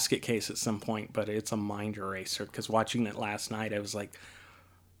Basket Case at some point, but it's a mind eraser because watching it last night, I was like,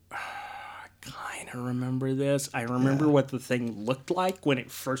 I kind of remember this. I remember what the thing looked like when it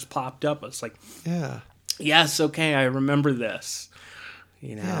first popped up. I was like, yes, okay, I remember this.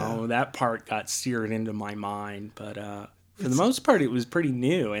 That part got seared into my mind, but for the most part, it was pretty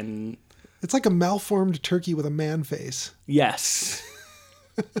new. And it's like a malformed turkey with a man face. Yes.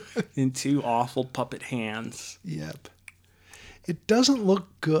 In 2 awful puppet hands. Yep. It doesn't look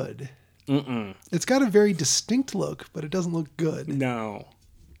good. Mm-mm. It's got a very distinct look, but it doesn't look good. No.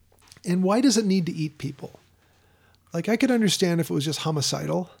 And why does it need to eat people? Like, I could understand if it was just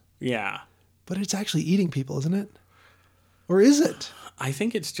homicidal. Yeah. But it's actually eating people, isn't it? Or is it? I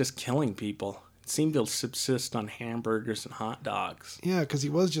think it's just killing people. It seemed to subsist on hamburgers and hot dogs. Yeah, because he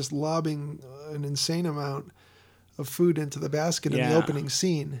was just lobbing an insane amount of food into the basket in the opening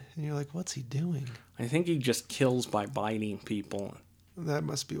scene. And you're like, what's he doing? I think he just kills by biting people. That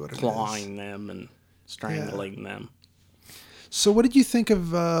must be what it is. Clawing them and strangling them. So what did you think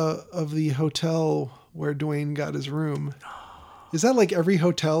of the hotel where Dwayne got his room? Is that like every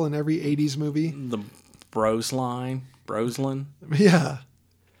hotel in every 80s movie? The Broslin? Yeah.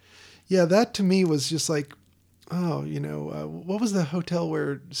 Yeah, that to me was just like, what was the hotel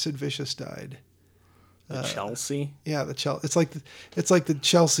where Sid Vicious died? The Chelsea? Yeah, the Chelsea. It's like the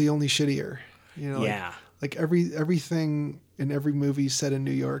Chelsea, only shittier. Like everything in every movie set in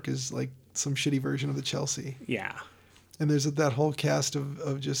New York is like some shitty version of the Chelsea. Yeah. And there's that whole cast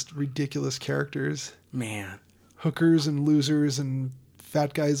of just ridiculous characters. Man. Hookers and losers and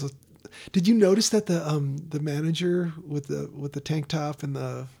fat guys with... Did you notice that the manager with the tank top and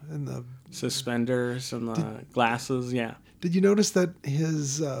the suspenders and the glasses? Yeah. Did you notice that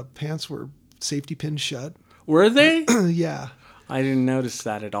his pants were safety pinned shut? Were they? Yeah. I didn't notice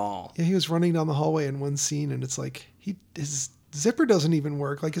that at all. Yeah, he was running down the hallway in one scene, and it's like his zipper doesn't even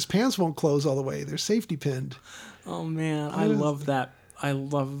work. Like his pants won't close all the way. They're safety pinned. Oh man, I love that. I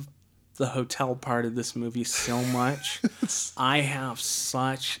love the hotel part of this movie so much. I have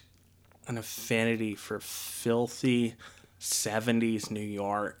such an affinity for filthy 70s New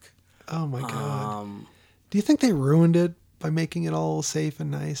York. Oh my God. Do you think they ruined it by making it all safe and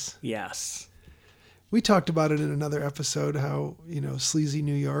nice? Yes. We talked about it in another episode, how, sleazy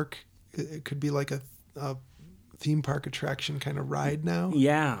New York, it could be like a theme park attraction kind of ride now.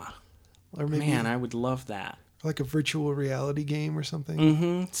 Yeah. Or maybe Man, I would love that. like a virtual reality game or something.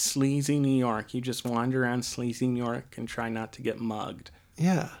 Mm-hmm. Sleazy New York. You just wander around sleazy New York and try not to get mugged.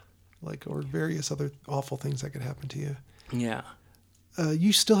 Yeah. Or various other awful things that could happen to you. Yeah.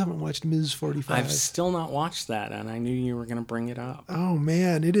 You still haven't watched Ms. 45. I've still not watched that, and I knew you were going to bring it up. Oh,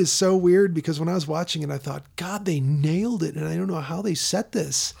 man. It is so weird because when I was watching it, I thought, God, they nailed it. And I don't know how they set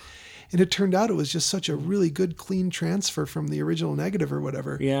this. And it turned out it was just such a really good, clean transfer from the original negative or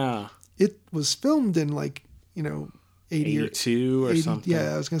whatever. Yeah. It was filmed in 82 or 80, something.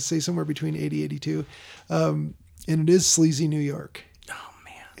 Yeah, I was going to say somewhere between 80, 82. And it is sleazy New York. Oh,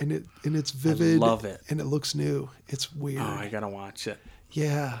 man. And it's vivid. I love it. And it looks new. It's weird. Oh, I got to watch it.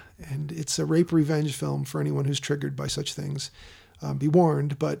 Yeah, and it's a rape revenge film for anyone who's triggered by such things. Be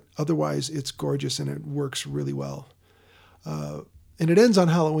warned, but otherwise it's gorgeous and it works really well. And it ends on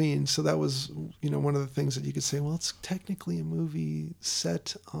Halloween, so that was, one of the things that you could say, well, it's technically a movie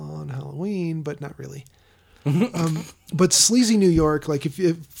set on Halloween, but not really. But sleazy New York, like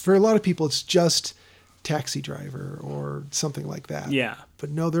if for a lot of people, it's just Taxi Driver or something like that. Yeah. But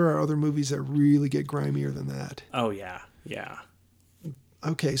no, there are other movies that really get grimier than that. Oh, yeah. Yeah.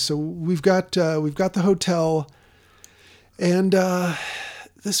 Okay, so we've got the hotel, and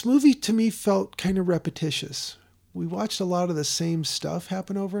this movie to me felt kind of repetitious. We watched a lot of the same stuff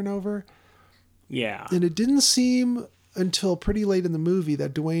happen over and over. Yeah. And it didn't seem until pretty late in the movie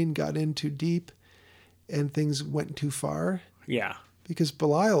that Dwayne got in too deep and things went too far. Yeah. Because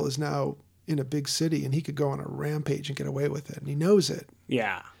Belial is now in a big city and he could go on a rampage and get away with it. And he knows it.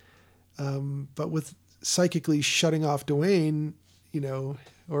 Yeah. But with psychically shutting off Dwayne,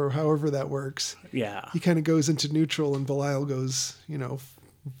 or however that works. Yeah. He kind of goes into neutral and Belial goes,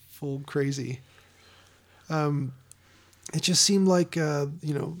 full crazy. It just seemed like,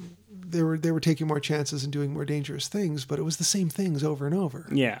 they were taking more chances and doing more dangerous things, but it was the same things over and over.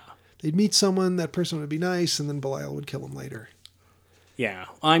 Yeah. They'd meet someone, that person would be nice, and then Belial would kill him later. Yeah.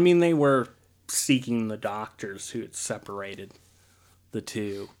 I mean, they were seeking the doctors who had separated the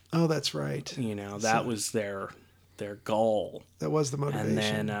two. Oh, that's right. That was their goal. That was the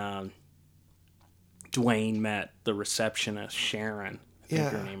motivation. And then Dwayne met the receptionist, Sharon. I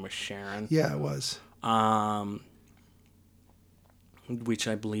think her name was Sharon. Yeah, it was. Which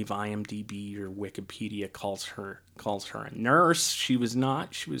I believe IMDb or Wikipedia calls her a nurse. She was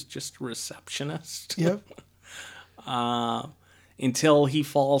not. She was just a receptionist. Yep. Until he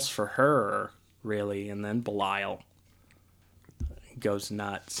falls for her, really, and then Belial goes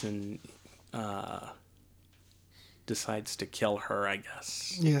nuts and decides to kill her, I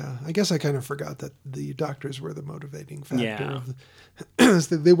guess. Yeah, I guess I kind of forgot that the doctors were the motivating factor. Yeah.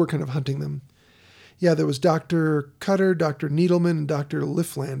 They were kind of hunting them. Yeah, there was Dr. Cutter, Dr. Needleman, and Dr.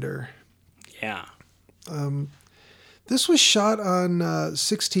 Lifflander. Yeah. This was shot on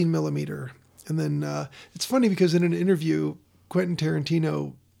 16 millimeter. And then it's funny because in an interview, Quentin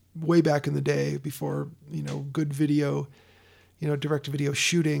Tarantino, way back in the day, before, good video, direct-to-video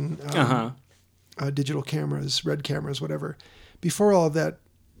shooting, digital cameras, red cameras, whatever. Before all of that,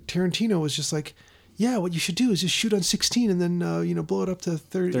 Tarantino was just like, yeah, what you should do is just shoot on 16 and then, blow it up to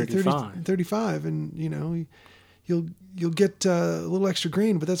 35 and, you'll get a little extra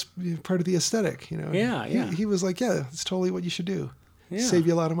grain, but that's part of the aesthetic, Yeah, yeah. He was like, yeah, it's totally what you should do. Yeah. Save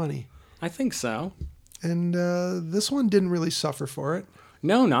you a lot of money. I think so. And this one didn't really suffer for it.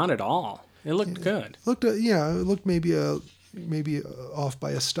 No, not at all. It looked good. It looked maybe off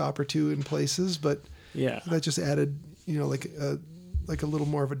by a stop or two in places, but yeah, that just added, like a little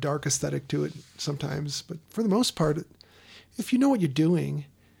more of a dark aesthetic to it sometimes. But for the most part, if you know what you're doing,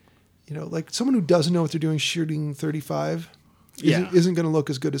 like someone who doesn't know what they're doing shooting 35 isn't going to look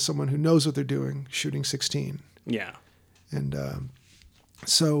as good as someone who knows what they're doing shooting 16. Yeah. And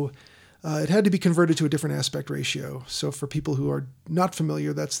so it had to be converted to a different aspect ratio. So for people who are not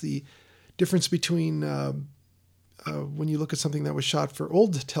familiar, that's the difference between when you look at something that was shot for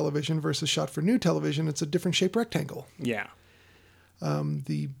old television versus shot for new television. It's a different shaped rectangle. Yeah.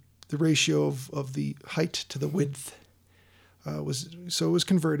 The ratio of the height to the width it was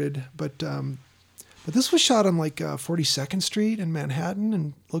converted, but this was shot on like 42nd Street in Manhattan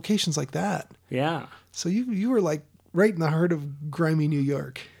and locations like that. Yeah. So you were like right in the heart of grimy New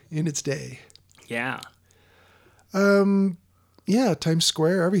York in its day. Yeah. Yeah, Times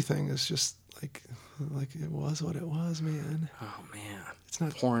Square, everything is just like it was what it was, man. Oh man, It's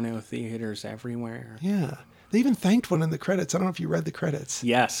not porno theaters everywhere. Yeah. They even thanked one in the credits. I don't know if you read the credits.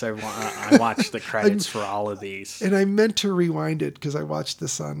 Yes, I watched the credits for all of these. And I meant to rewind it because I watched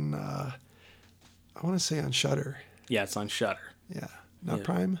this on, I want to say on Shudder. Yeah, it's on Shudder. Yeah. Not Yeah.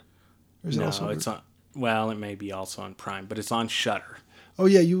 Prime? Or is it No, also it's on. Well, it may be also on Prime, but it's on Shudder. Oh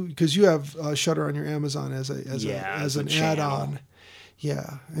yeah, because you have Shudder on your Amazon as an channel. add-on.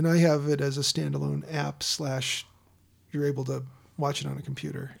 Yeah, and I have it as a standalone app / you're able to watch it on a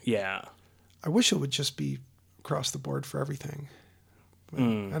computer. Yeah. I wish it would just be across the board for everything. But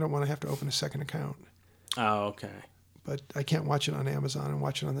I don't want to have to open a second account. Oh, okay. But I can't watch it on Amazon and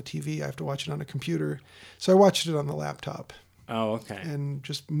watch it on the TV. I have to watch it on a computer. So I watched it on the laptop Oh, okay. and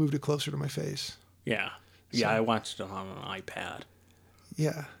just moved it closer to my face. Yeah. Yeah, I watched it on an iPad.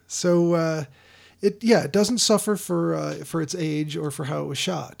 Yeah. So it doesn't suffer for its age or for how it was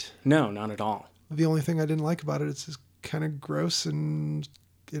shot. No, not at all. The only thing I didn't like about it is it's kind of gross and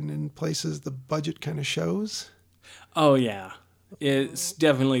in places the budget kind of shows. Oh, yeah. It's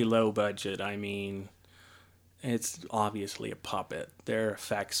definitely low budget. I mean, it's obviously a puppet. Their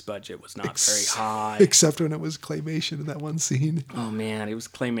effects budget was not very high. Except when it was claymation in that one scene. Oh, man, it was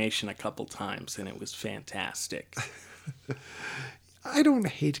claymation a couple times, and it was fantastic. I don't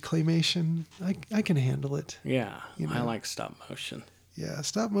hate claymation. I can handle it. Yeah, You know. I like stop motion. Yeah,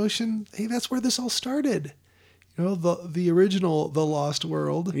 stop motion. Hey, that's where this all started. You know, the original The Lost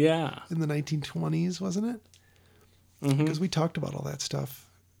World Yeah. in the 1920s, wasn't it? Because we talked about all that stuff.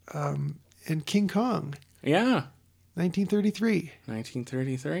 And King Kong, Yeah. 1933.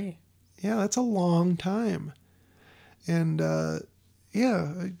 1933. Yeah, that's a long time. And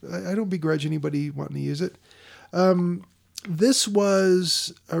yeah, I don't begrudge anybody wanting to use it. This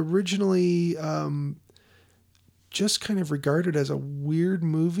was originally just kind of regarded as a weird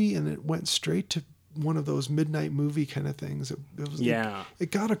movie, and it went straight to one of those midnight movie kind of things. It was Yeah.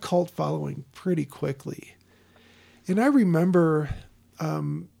 it got a cult following pretty quickly. And I remember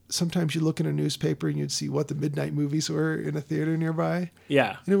sometimes you look in a newspaper and you'd see what the midnight movies were in a theater nearby.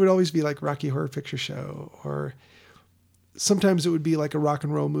 Yeah. And it would always be like Rocky Horror Picture Show, or sometimes it would be like a rock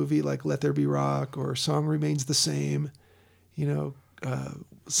and roll movie like Let There Be Rock or Song Remains the Same, you know,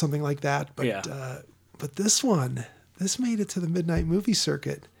 something like that. But but this made it to the midnight movie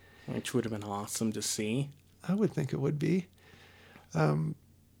circuit. Which would have been awesome to see. I would think it would be. I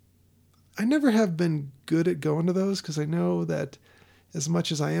never have been good at going to those because I know that as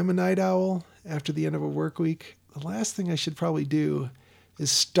much as I am a night owl, after the end of a work week, the last thing I should probably do is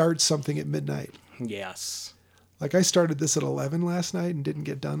start something at midnight. Yes. Like I started this at 11 last night and didn't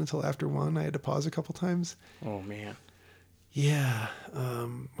get done until after 1. I had to pause a couple times. Oh, man. Yeah.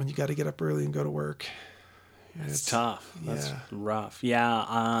 When you got to get up early and go to work. It's tough. That's yeah. rough.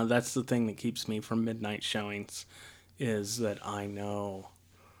 Yeah, that's the thing that keeps me from midnight showings is that I know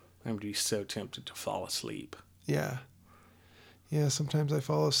I'm going to be so tempted to fall asleep. Yeah. Yeah, sometimes I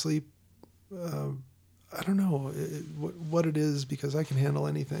fall asleep. I don't know what it is because I can handle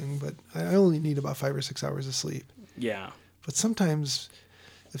anything, but I only need about 5 or 6 hours of sleep. Yeah. But sometimes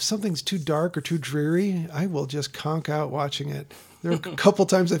if something's too dark or too dreary, I will just conk out watching it. There were a couple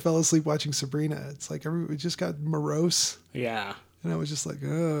times I fell asleep watching Sabrina. It's like it just got morose. Yeah. And I was just like,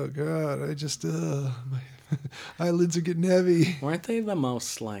 oh, God, my eyelids are getting heavy. Weren't they the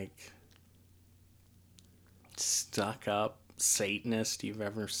most, like, stuck up Satanist you've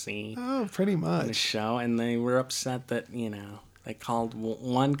ever seen? Oh, pretty much. On the show, and they were upset that, you know,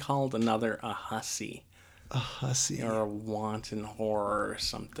 one called another a hussy. A hussy. Or a wanton whore or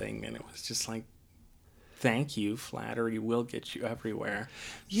something, and it was just like, thank you, flattery will get you everywhere.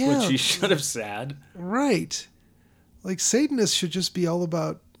 Yeah. Which you should have said. Right. Like, Satanists should just be all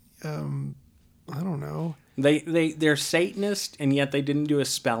about, I don't know. They're Satanist, and yet they didn't do a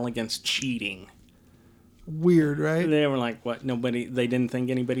spell against cheating. Weird, right? They were like, what, they didn't think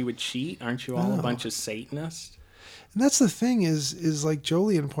anybody would cheat? Aren't you all a bunch of Satanists? And that's the thing is like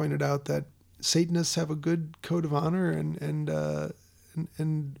Jolien pointed out that Satanists have a good code of honor and a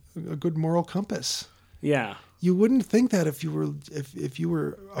good moral compass. Yeah. You wouldn't think that if you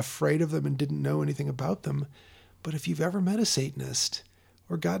were afraid of them and didn't know anything about them. But if you've ever met a Satanist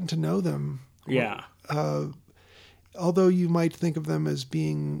or gotten to know them, yeah. Although you might think of them as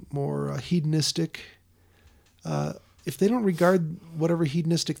being more hedonistic, if they don't regard whatever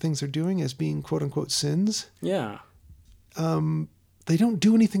hedonistic things they're doing as being quote unquote sins, yeah, they don't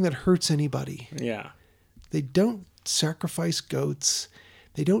do anything that hurts anybody. Yeah, they don't sacrifice goats.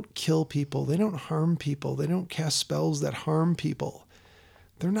 They don't kill people. They don't harm people. They don't cast spells that harm people.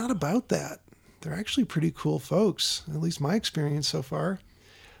 They're not about that. They're actually pretty cool folks, at least my experience so far.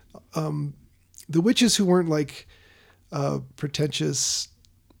 The witches who weren't like pretentious,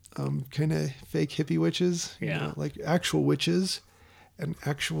 kind of fake hippie witches, like actual witches and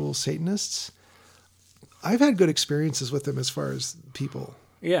actual Satanists, I've had good experiences with them as far as people.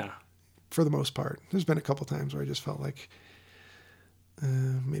 Yeah. For the most part. There's been a couple times where I just felt like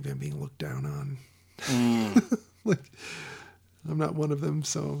maybe I'm being looked down on. Like, I'm not one of them,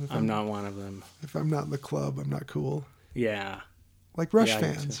 so... I'm not one of them. If I'm not in the club, I'm not cool. Yeah. Like Rush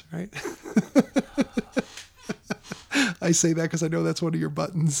fans, right? I say that because I know that's one of your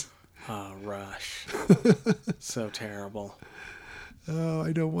buttons. Oh, Rush. So terrible. Oh,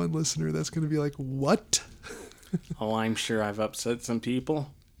 I know one listener that's going to be like, what? Oh, I'm sure I've upset some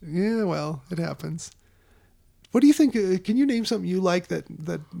people. Yeah, well, it happens. What do you think? Can you name something you like that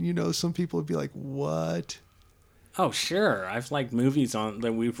some people would be like, what? Oh, sure. I've liked movies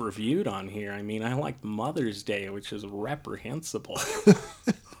that we've reviewed on here. I mean, I liked Mother's Day, which is reprehensible.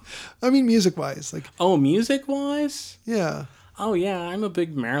 I mean, music-wise. Oh, music-wise? Yeah. Oh, yeah. I'm a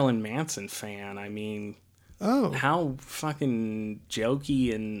big Marilyn Manson fan. I mean... Oh. How fucking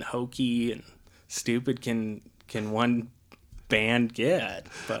jokey and hokey and stupid can one band get?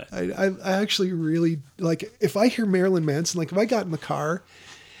 But I actually really like, if I hear Marilyn Manson, like if I got in the car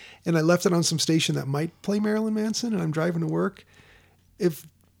and I left it on some station that might play Marilyn Manson and I'm driving to work, if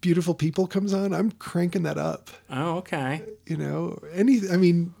Beautiful People comes on, I'm cranking that up. Oh, okay.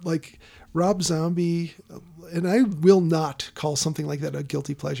 Like Rob Zombie, and I will not call something like that a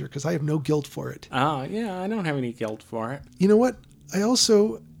guilty pleasure because I have no guilt for it. Oh, yeah, I don't have any guilt for it. You know what?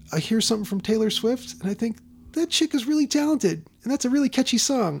 I hear something from Taylor Swift and I think that chick is really talented and that's a really catchy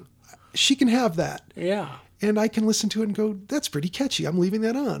song. She can have that. Yeah. And I can listen to it and go, that's pretty catchy. I'm leaving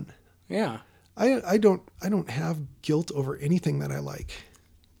that on. Yeah. I don't have guilt over anything that I like.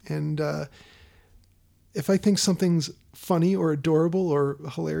 And if I think something's funny or adorable or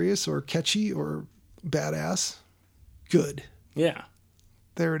hilarious or catchy or badass, good. Yeah.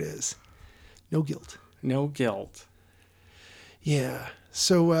 There it is. No guilt. No guilt. Yeah.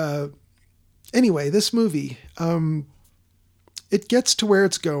 So anyway, this movie, it gets to where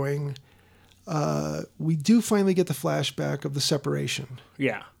it's going. We do finally get the flashback of the separation.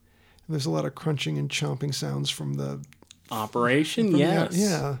 Yeah. And there's a lot of crunching and chomping sounds from the operation. Yes.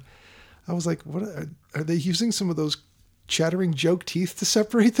 Yeah. I was like, what are they using some of those chattering joke teeth to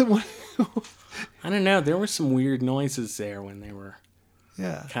separate them? I don't know. There were some weird noises there when they were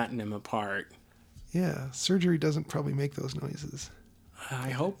cutting them apart. Yeah. Surgery doesn't probably make those noises. I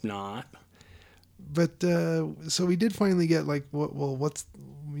hope not. But so we did finally get like, what's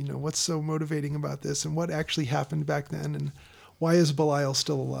so motivating about this and what actually happened back then and why is Belial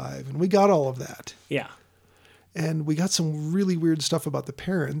still alive? And we got all of that. Yeah. And we got some really weird stuff about the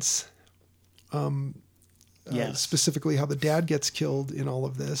parents. Yes. Specifically how the dad gets killed in all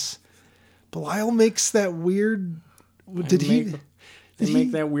of this. Belial makes that weird... Did he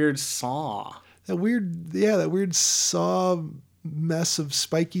make that weird saw? That weird saw mess of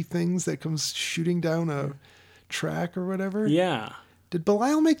spiky things that comes shooting down a track or whatever. Yeah. Did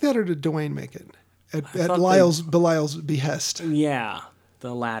Belial make that or did Dwayne make it? At Belial's behest. Yeah.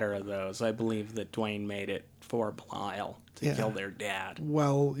 The latter of those. I believe that Dwayne made it for Belial to kill their dad.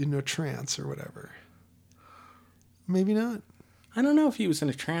 While in a trance or whatever. Maybe not. I don't know if he was in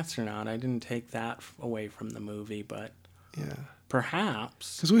a trance or not. I didn't take that away from the movie, but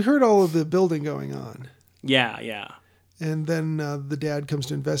perhaps. Because we heard all of the building going on. Yeah, yeah. And then the dad comes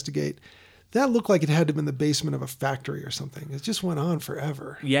to investigate. That looked like it had to have been the basement of a factory or something. It just went on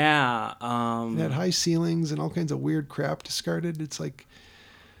forever. Yeah. It had high ceilings and all kinds of weird crap discarded. It's like,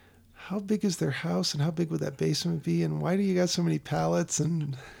 how big is their house and how big would that basement be? And why do you got so many pallets?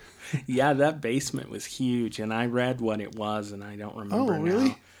 And yeah, that basement was huge. And I read what it was and I don't remember now.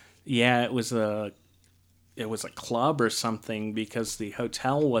 Really? Yeah, it was a club or something because the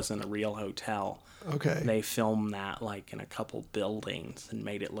hotel wasn't a real hotel. Okay. They filmed that like in a couple buildings and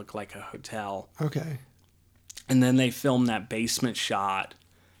made it look like a hotel. Okay. And then they filmed that basement shot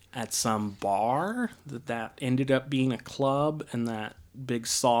at some bar that ended up being a club, and that big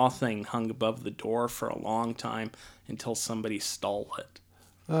saw thing hung above the door for a long time until somebody stole it.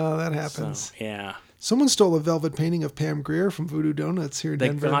 Oh, that happens. So, yeah. Someone stole a velvet painting of Pam Grier from Voodoo Donuts here in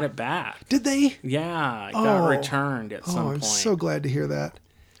Denver. They got it back. Did they? Yeah, it got returned at some point. I'm so glad to hear that.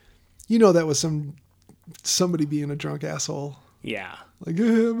 You know that was somebody being a drunk asshole. Yeah. Like,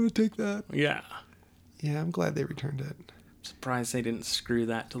 I'm going to take that. Yeah. Yeah, I'm glad they returned it. Surprised they didn't screw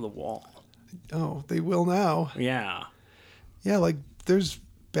that to the wall. Oh, they will now. Yeah. Yeah, like there's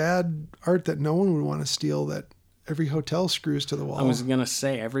bad art that no one would want to steal that every hotel screws to the wall. I was going to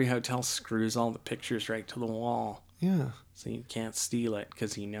say, every hotel screws all the pictures right to the wall. Yeah. So you can't steal it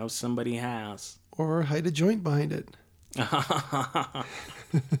because you know somebody has. Or hide a joint behind it.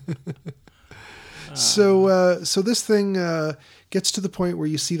 So this thing gets to the point where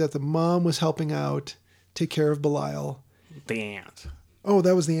you see that the mom was helping out take care of Belial. The aunt. Oh,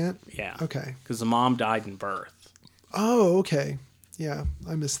 that was the aunt? Yeah. Okay. Because the mom died in birth. Oh, okay. Yeah,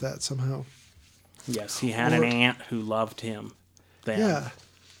 I missed that somehow. Yes, he had an aunt who loved him. Then. Yeah.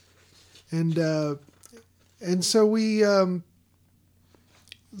 And so we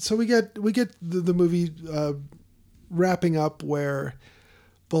get the movie wrapping up where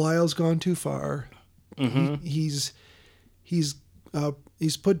Belial's gone too far. Mm-hmm. He's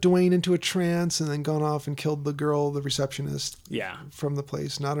put Dwayne into a trance and then gone off and killed the girl, the receptionist. Yeah. From the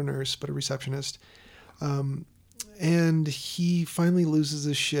place, not a nurse, but a receptionist. And he finally loses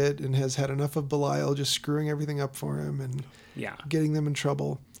his shit and has had enough of Belial just screwing everything up for him and getting them in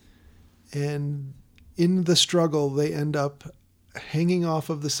trouble. And in the struggle, they end up hanging off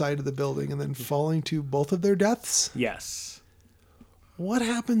of the side of the building and then falling to both of their deaths. Yes. What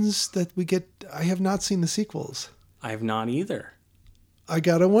happens that we get? I have not seen the sequels. I have not either. I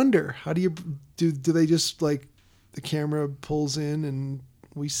gotta wonder. How do you do? Do they just like the camera pulls in and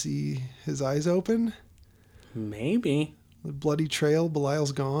we see his eyes open? Maybe. The bloody trail.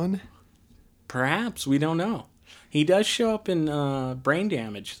 Belial's gone. Perhaps, we don't know. He does show up in Brain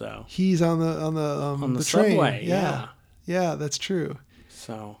Damage, though. He's on the train. Subway. Yeah, that's true.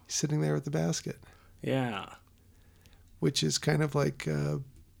 So he's sitting there with the basket. Yeah. Which is kind of like,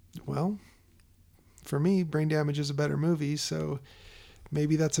 well, for me, Brain Damage is a better movie, so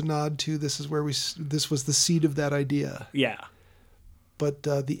maybe that's a nod to this was the seed of that idea. Yeah. But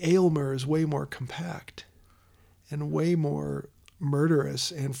the Aylmer is way more compact and way more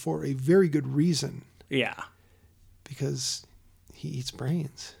murderous, and for a very good reason. Yeah. Because he eats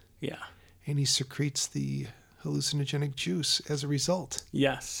brains. Yeah. And he secretes the hallucinogenic juice as a result.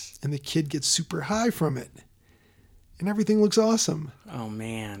 Yes. And the kid gets super high from it. And everything looks awesome. Oh,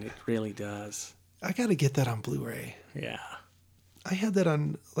 man, it really does. I got to get that on Blu-ray. Yeah. I had that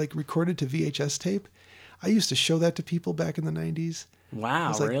on, like, recorded to VHS tape. I used to show that to people back in the 90s.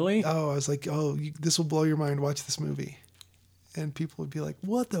 Wow, like, really? I was like, this will blow your mind. Watch this movie. And people would be like,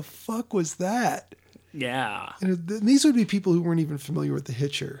 what the fuck was that? Yeah. And these would be people who weren't even familiar with The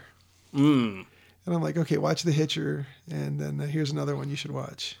Hitcher. Mm. And I'm like, okay, watch The Hitcher. And then here's another one you should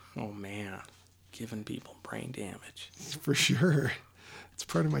watch. Oh, man. Giving people brain damage. For sure. It's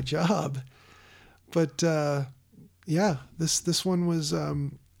part of my job. But, yeah, this one was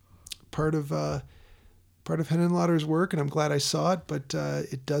part of Henenlotter's work, and I'm glad I saw it, but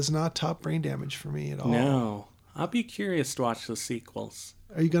it does not top Brain Damage for me at all. No. I'll be curious to watch the sequels.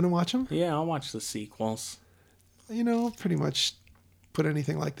 Are you going to watch them? Yeah, I'll watch the sequels. You know, pretty much put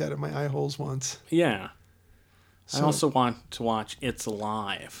anything like that in my eye holes once. Yeah. So, I also want to watch It's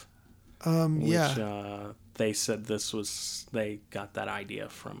Alive. Yeah. They said they got that idea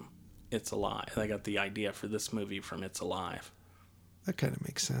from It's Alive. They got the idea for this movie from It's Alive. That kind of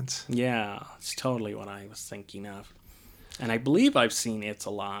makes sense. Yeah, it's totally what I was thinking of. And I believe I've seen It's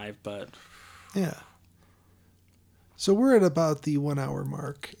Alive, but... Yeah. So we're at about the 1 hour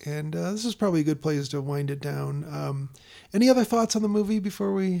mark, and this is probably a good place to wind it down. Any other thoughts on the movie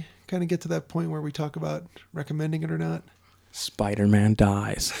before we kind of get to that point where we talk about recommending it or not? Spider-Man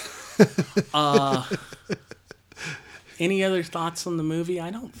dies. Any other thoughts on the movie?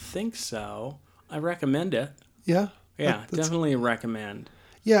 I don't think so. I recommend it. Yeah? Yeah, definitely recommend.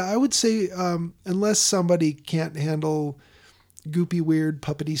 Yeah, I would say unless somebody can't handle goopy, weird,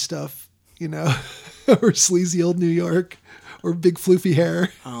 puppety stuff, you know, or sleazy old New York, or big floofy hair.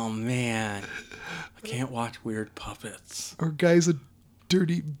 Oh, man. I can't watch weird puppets. Or guys with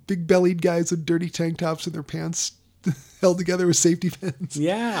big-bellied guys with dirty tank tops and their pants held together with safety pins.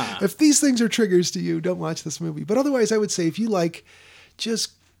 Yeah. If these things are triggers to you, don't watch this movie. But otherwise, I would say if you like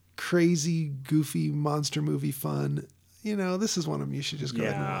just crazy, goofy monster movie fun, you know, this is one of them you should just go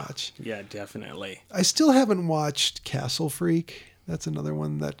ahead and watch. Yeah, definitely. I still haven't watched Castle Freak. That's another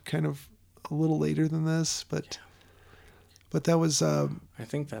one that kind of a little later than this, but that was I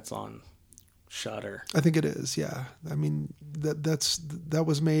think that's on Shudder. I think it is, yeah. I mean that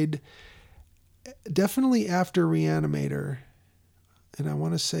was made definitely after Reanimator, and I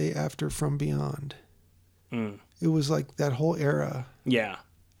want to say after From Beyond. Mm. It was like that whole era. Yeah.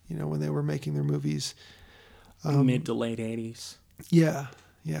 You know, when they were making their movies. Mid to late 80s. Yeah.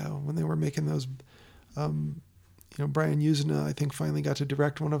 Yeah. When they were making those, you know, Brian Usna, I think, finally got to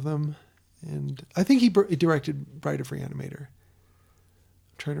direct one of them. And I think he directed Bride of Reanimator.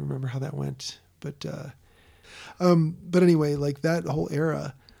 trying to remember how that went. But anyway, like that whole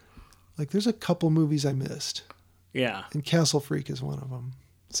era, like there's a couple movies I missed. Yeah. And Castle Freak is one of them.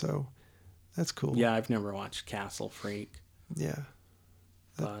 So that's cool. Yeah, I've never watched Castle Freak. Yeah.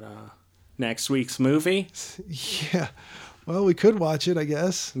 But next week's movie? Yeah. Well, we could watch it, I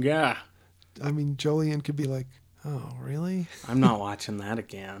guess. Yeah. I mean, Jolien could be like, oh, really? I'm not watching that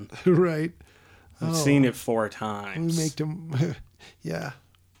again. Right. I've seen it 4 times. We made him, yeah.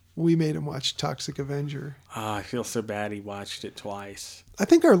 We made him watch Toxic Avenger. Oh, I feel so bad he watched it twice. I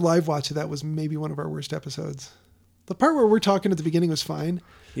think our live watch of that was maybe one of our worst episodes. The part where we're talking at the beginning was fine.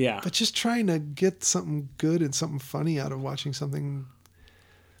 Yeah. But just trying to get something good and something funny out of watching something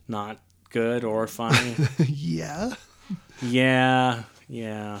not good or funny. Yeah. Yeah.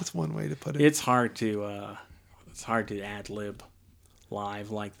 Yeah. That's one way to put it. It's hard to ad lib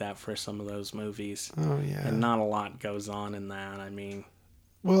live like that for some of those movies. Oh yeah. And not a lot goes on in that. I mean,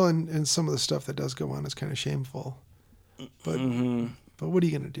 well, and some of the stuff that does go on is kind of shameful. But but what are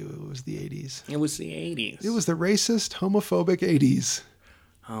you going to do? It was the 80s. It was the 80s. It was the racist, homophobic 80s.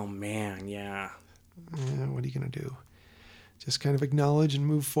 Oh man, yeah. Yeah, what are you going to do? Just kind of acknowledge and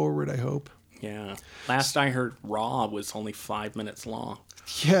move forward, I hope. Yeah. Last I heard, Raw was only 5 minutes long.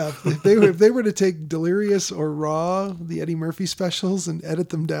 Yeah, if they were to take Delirious or Raw, the Eddie Murphy specials, and edit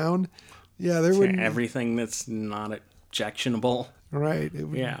them down, yeah, there wouldn't everything that's not objectionable. Right. It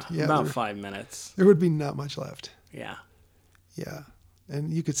would, yeah, about 5 minutes. There would be not much left. Yeah. Yeah,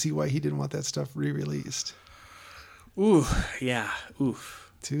 and you could see why he didn't want that stuff re-released. Ooh, yeah,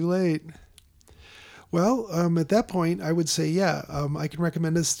 oof. Too late. Well, at that point, I would say, yeah, I can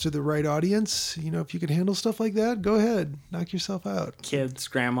recommend this to the right audience. You know, if you can handle stuff like that, go ahead. Knock yourself out. Kids,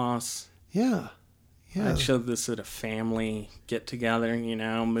 grandmas. Yeah. Yeah. I'd show this at a family get-together, you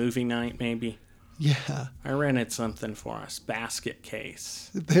know, movie night maybe. Yeah. I rented something for us. Basket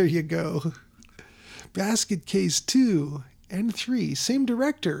Case. There you go. Basket Case 2 and 3. Same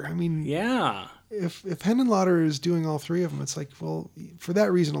director. I mean... Yeah. If Henenlotter is doing all 3 of them, it's like, well, for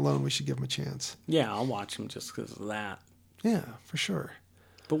that reason alone, we should give him a chance. Yeah, I'll watch him just because of that. Yeah, for sure.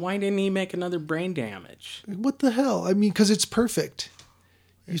 But why didn't he make another Brain Damage? What the hell? I mean, because it's perfect.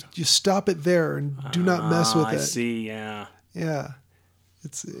 You stop it there and do not mess with it. I see, yeah. Yeah.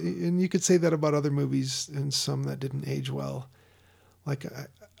 And you could say that about other movies and some that didn't age well. Like,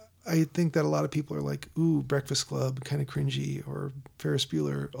 I think that a lot of people are like, ooh, Breakfast Club, kind of cringy, or Ferris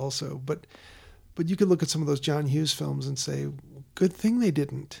Bueller also. But you could look at some of those John Hughes films and say, good thing they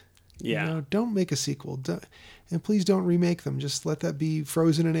didn't. Yeah. You know, don't make a sequel. And please don't remake them. Just let that be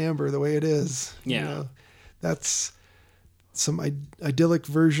frozen in amber the way it is. Yeah. You know, that's some idyllic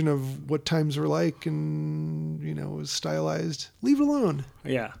version of what times were like and, you know, was stylized. Leave it alone.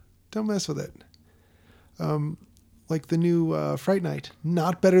 Yeah. Don't mess with it. Like the new Fright Night.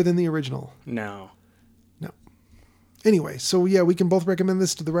 Not better than the original. No. Anyway, so yeah, we can both recommend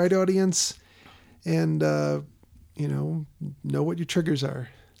this to the right audience and, you know what your triggers are.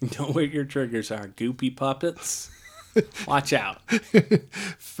 Know what your triggers are. Goopy puppets. Watch out.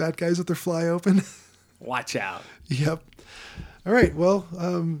 Fat guys with their fly open. Watch out. Yep. All right. Well,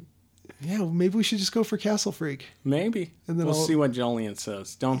 yeah, maybe we should just go for Castle Freak. Maybe. And then we'll see what Jolien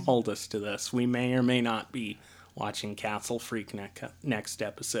says. Don't hold us to this. We may or may not be watching Castle Freak next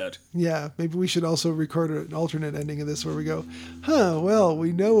episode. Yeah, maybe we should also record an alternate ending of this where we go, well,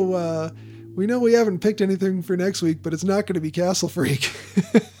 we know we haven't picked anything for next week, but it's not going to be Castle Freak.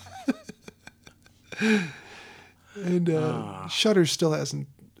 And Shudder still hasn't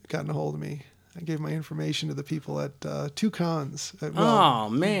gotten a hold of me. I gave my information to the people at 2 cons. Oh,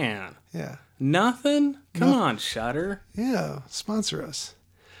 man. Yeah. Nothing? Come on, Shudder. Yeah, sponsor us.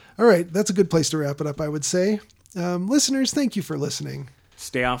 All right, that's a good place to wrap it up, I would say. Listeners, thank you for listening.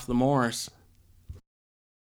 Stay off the moors.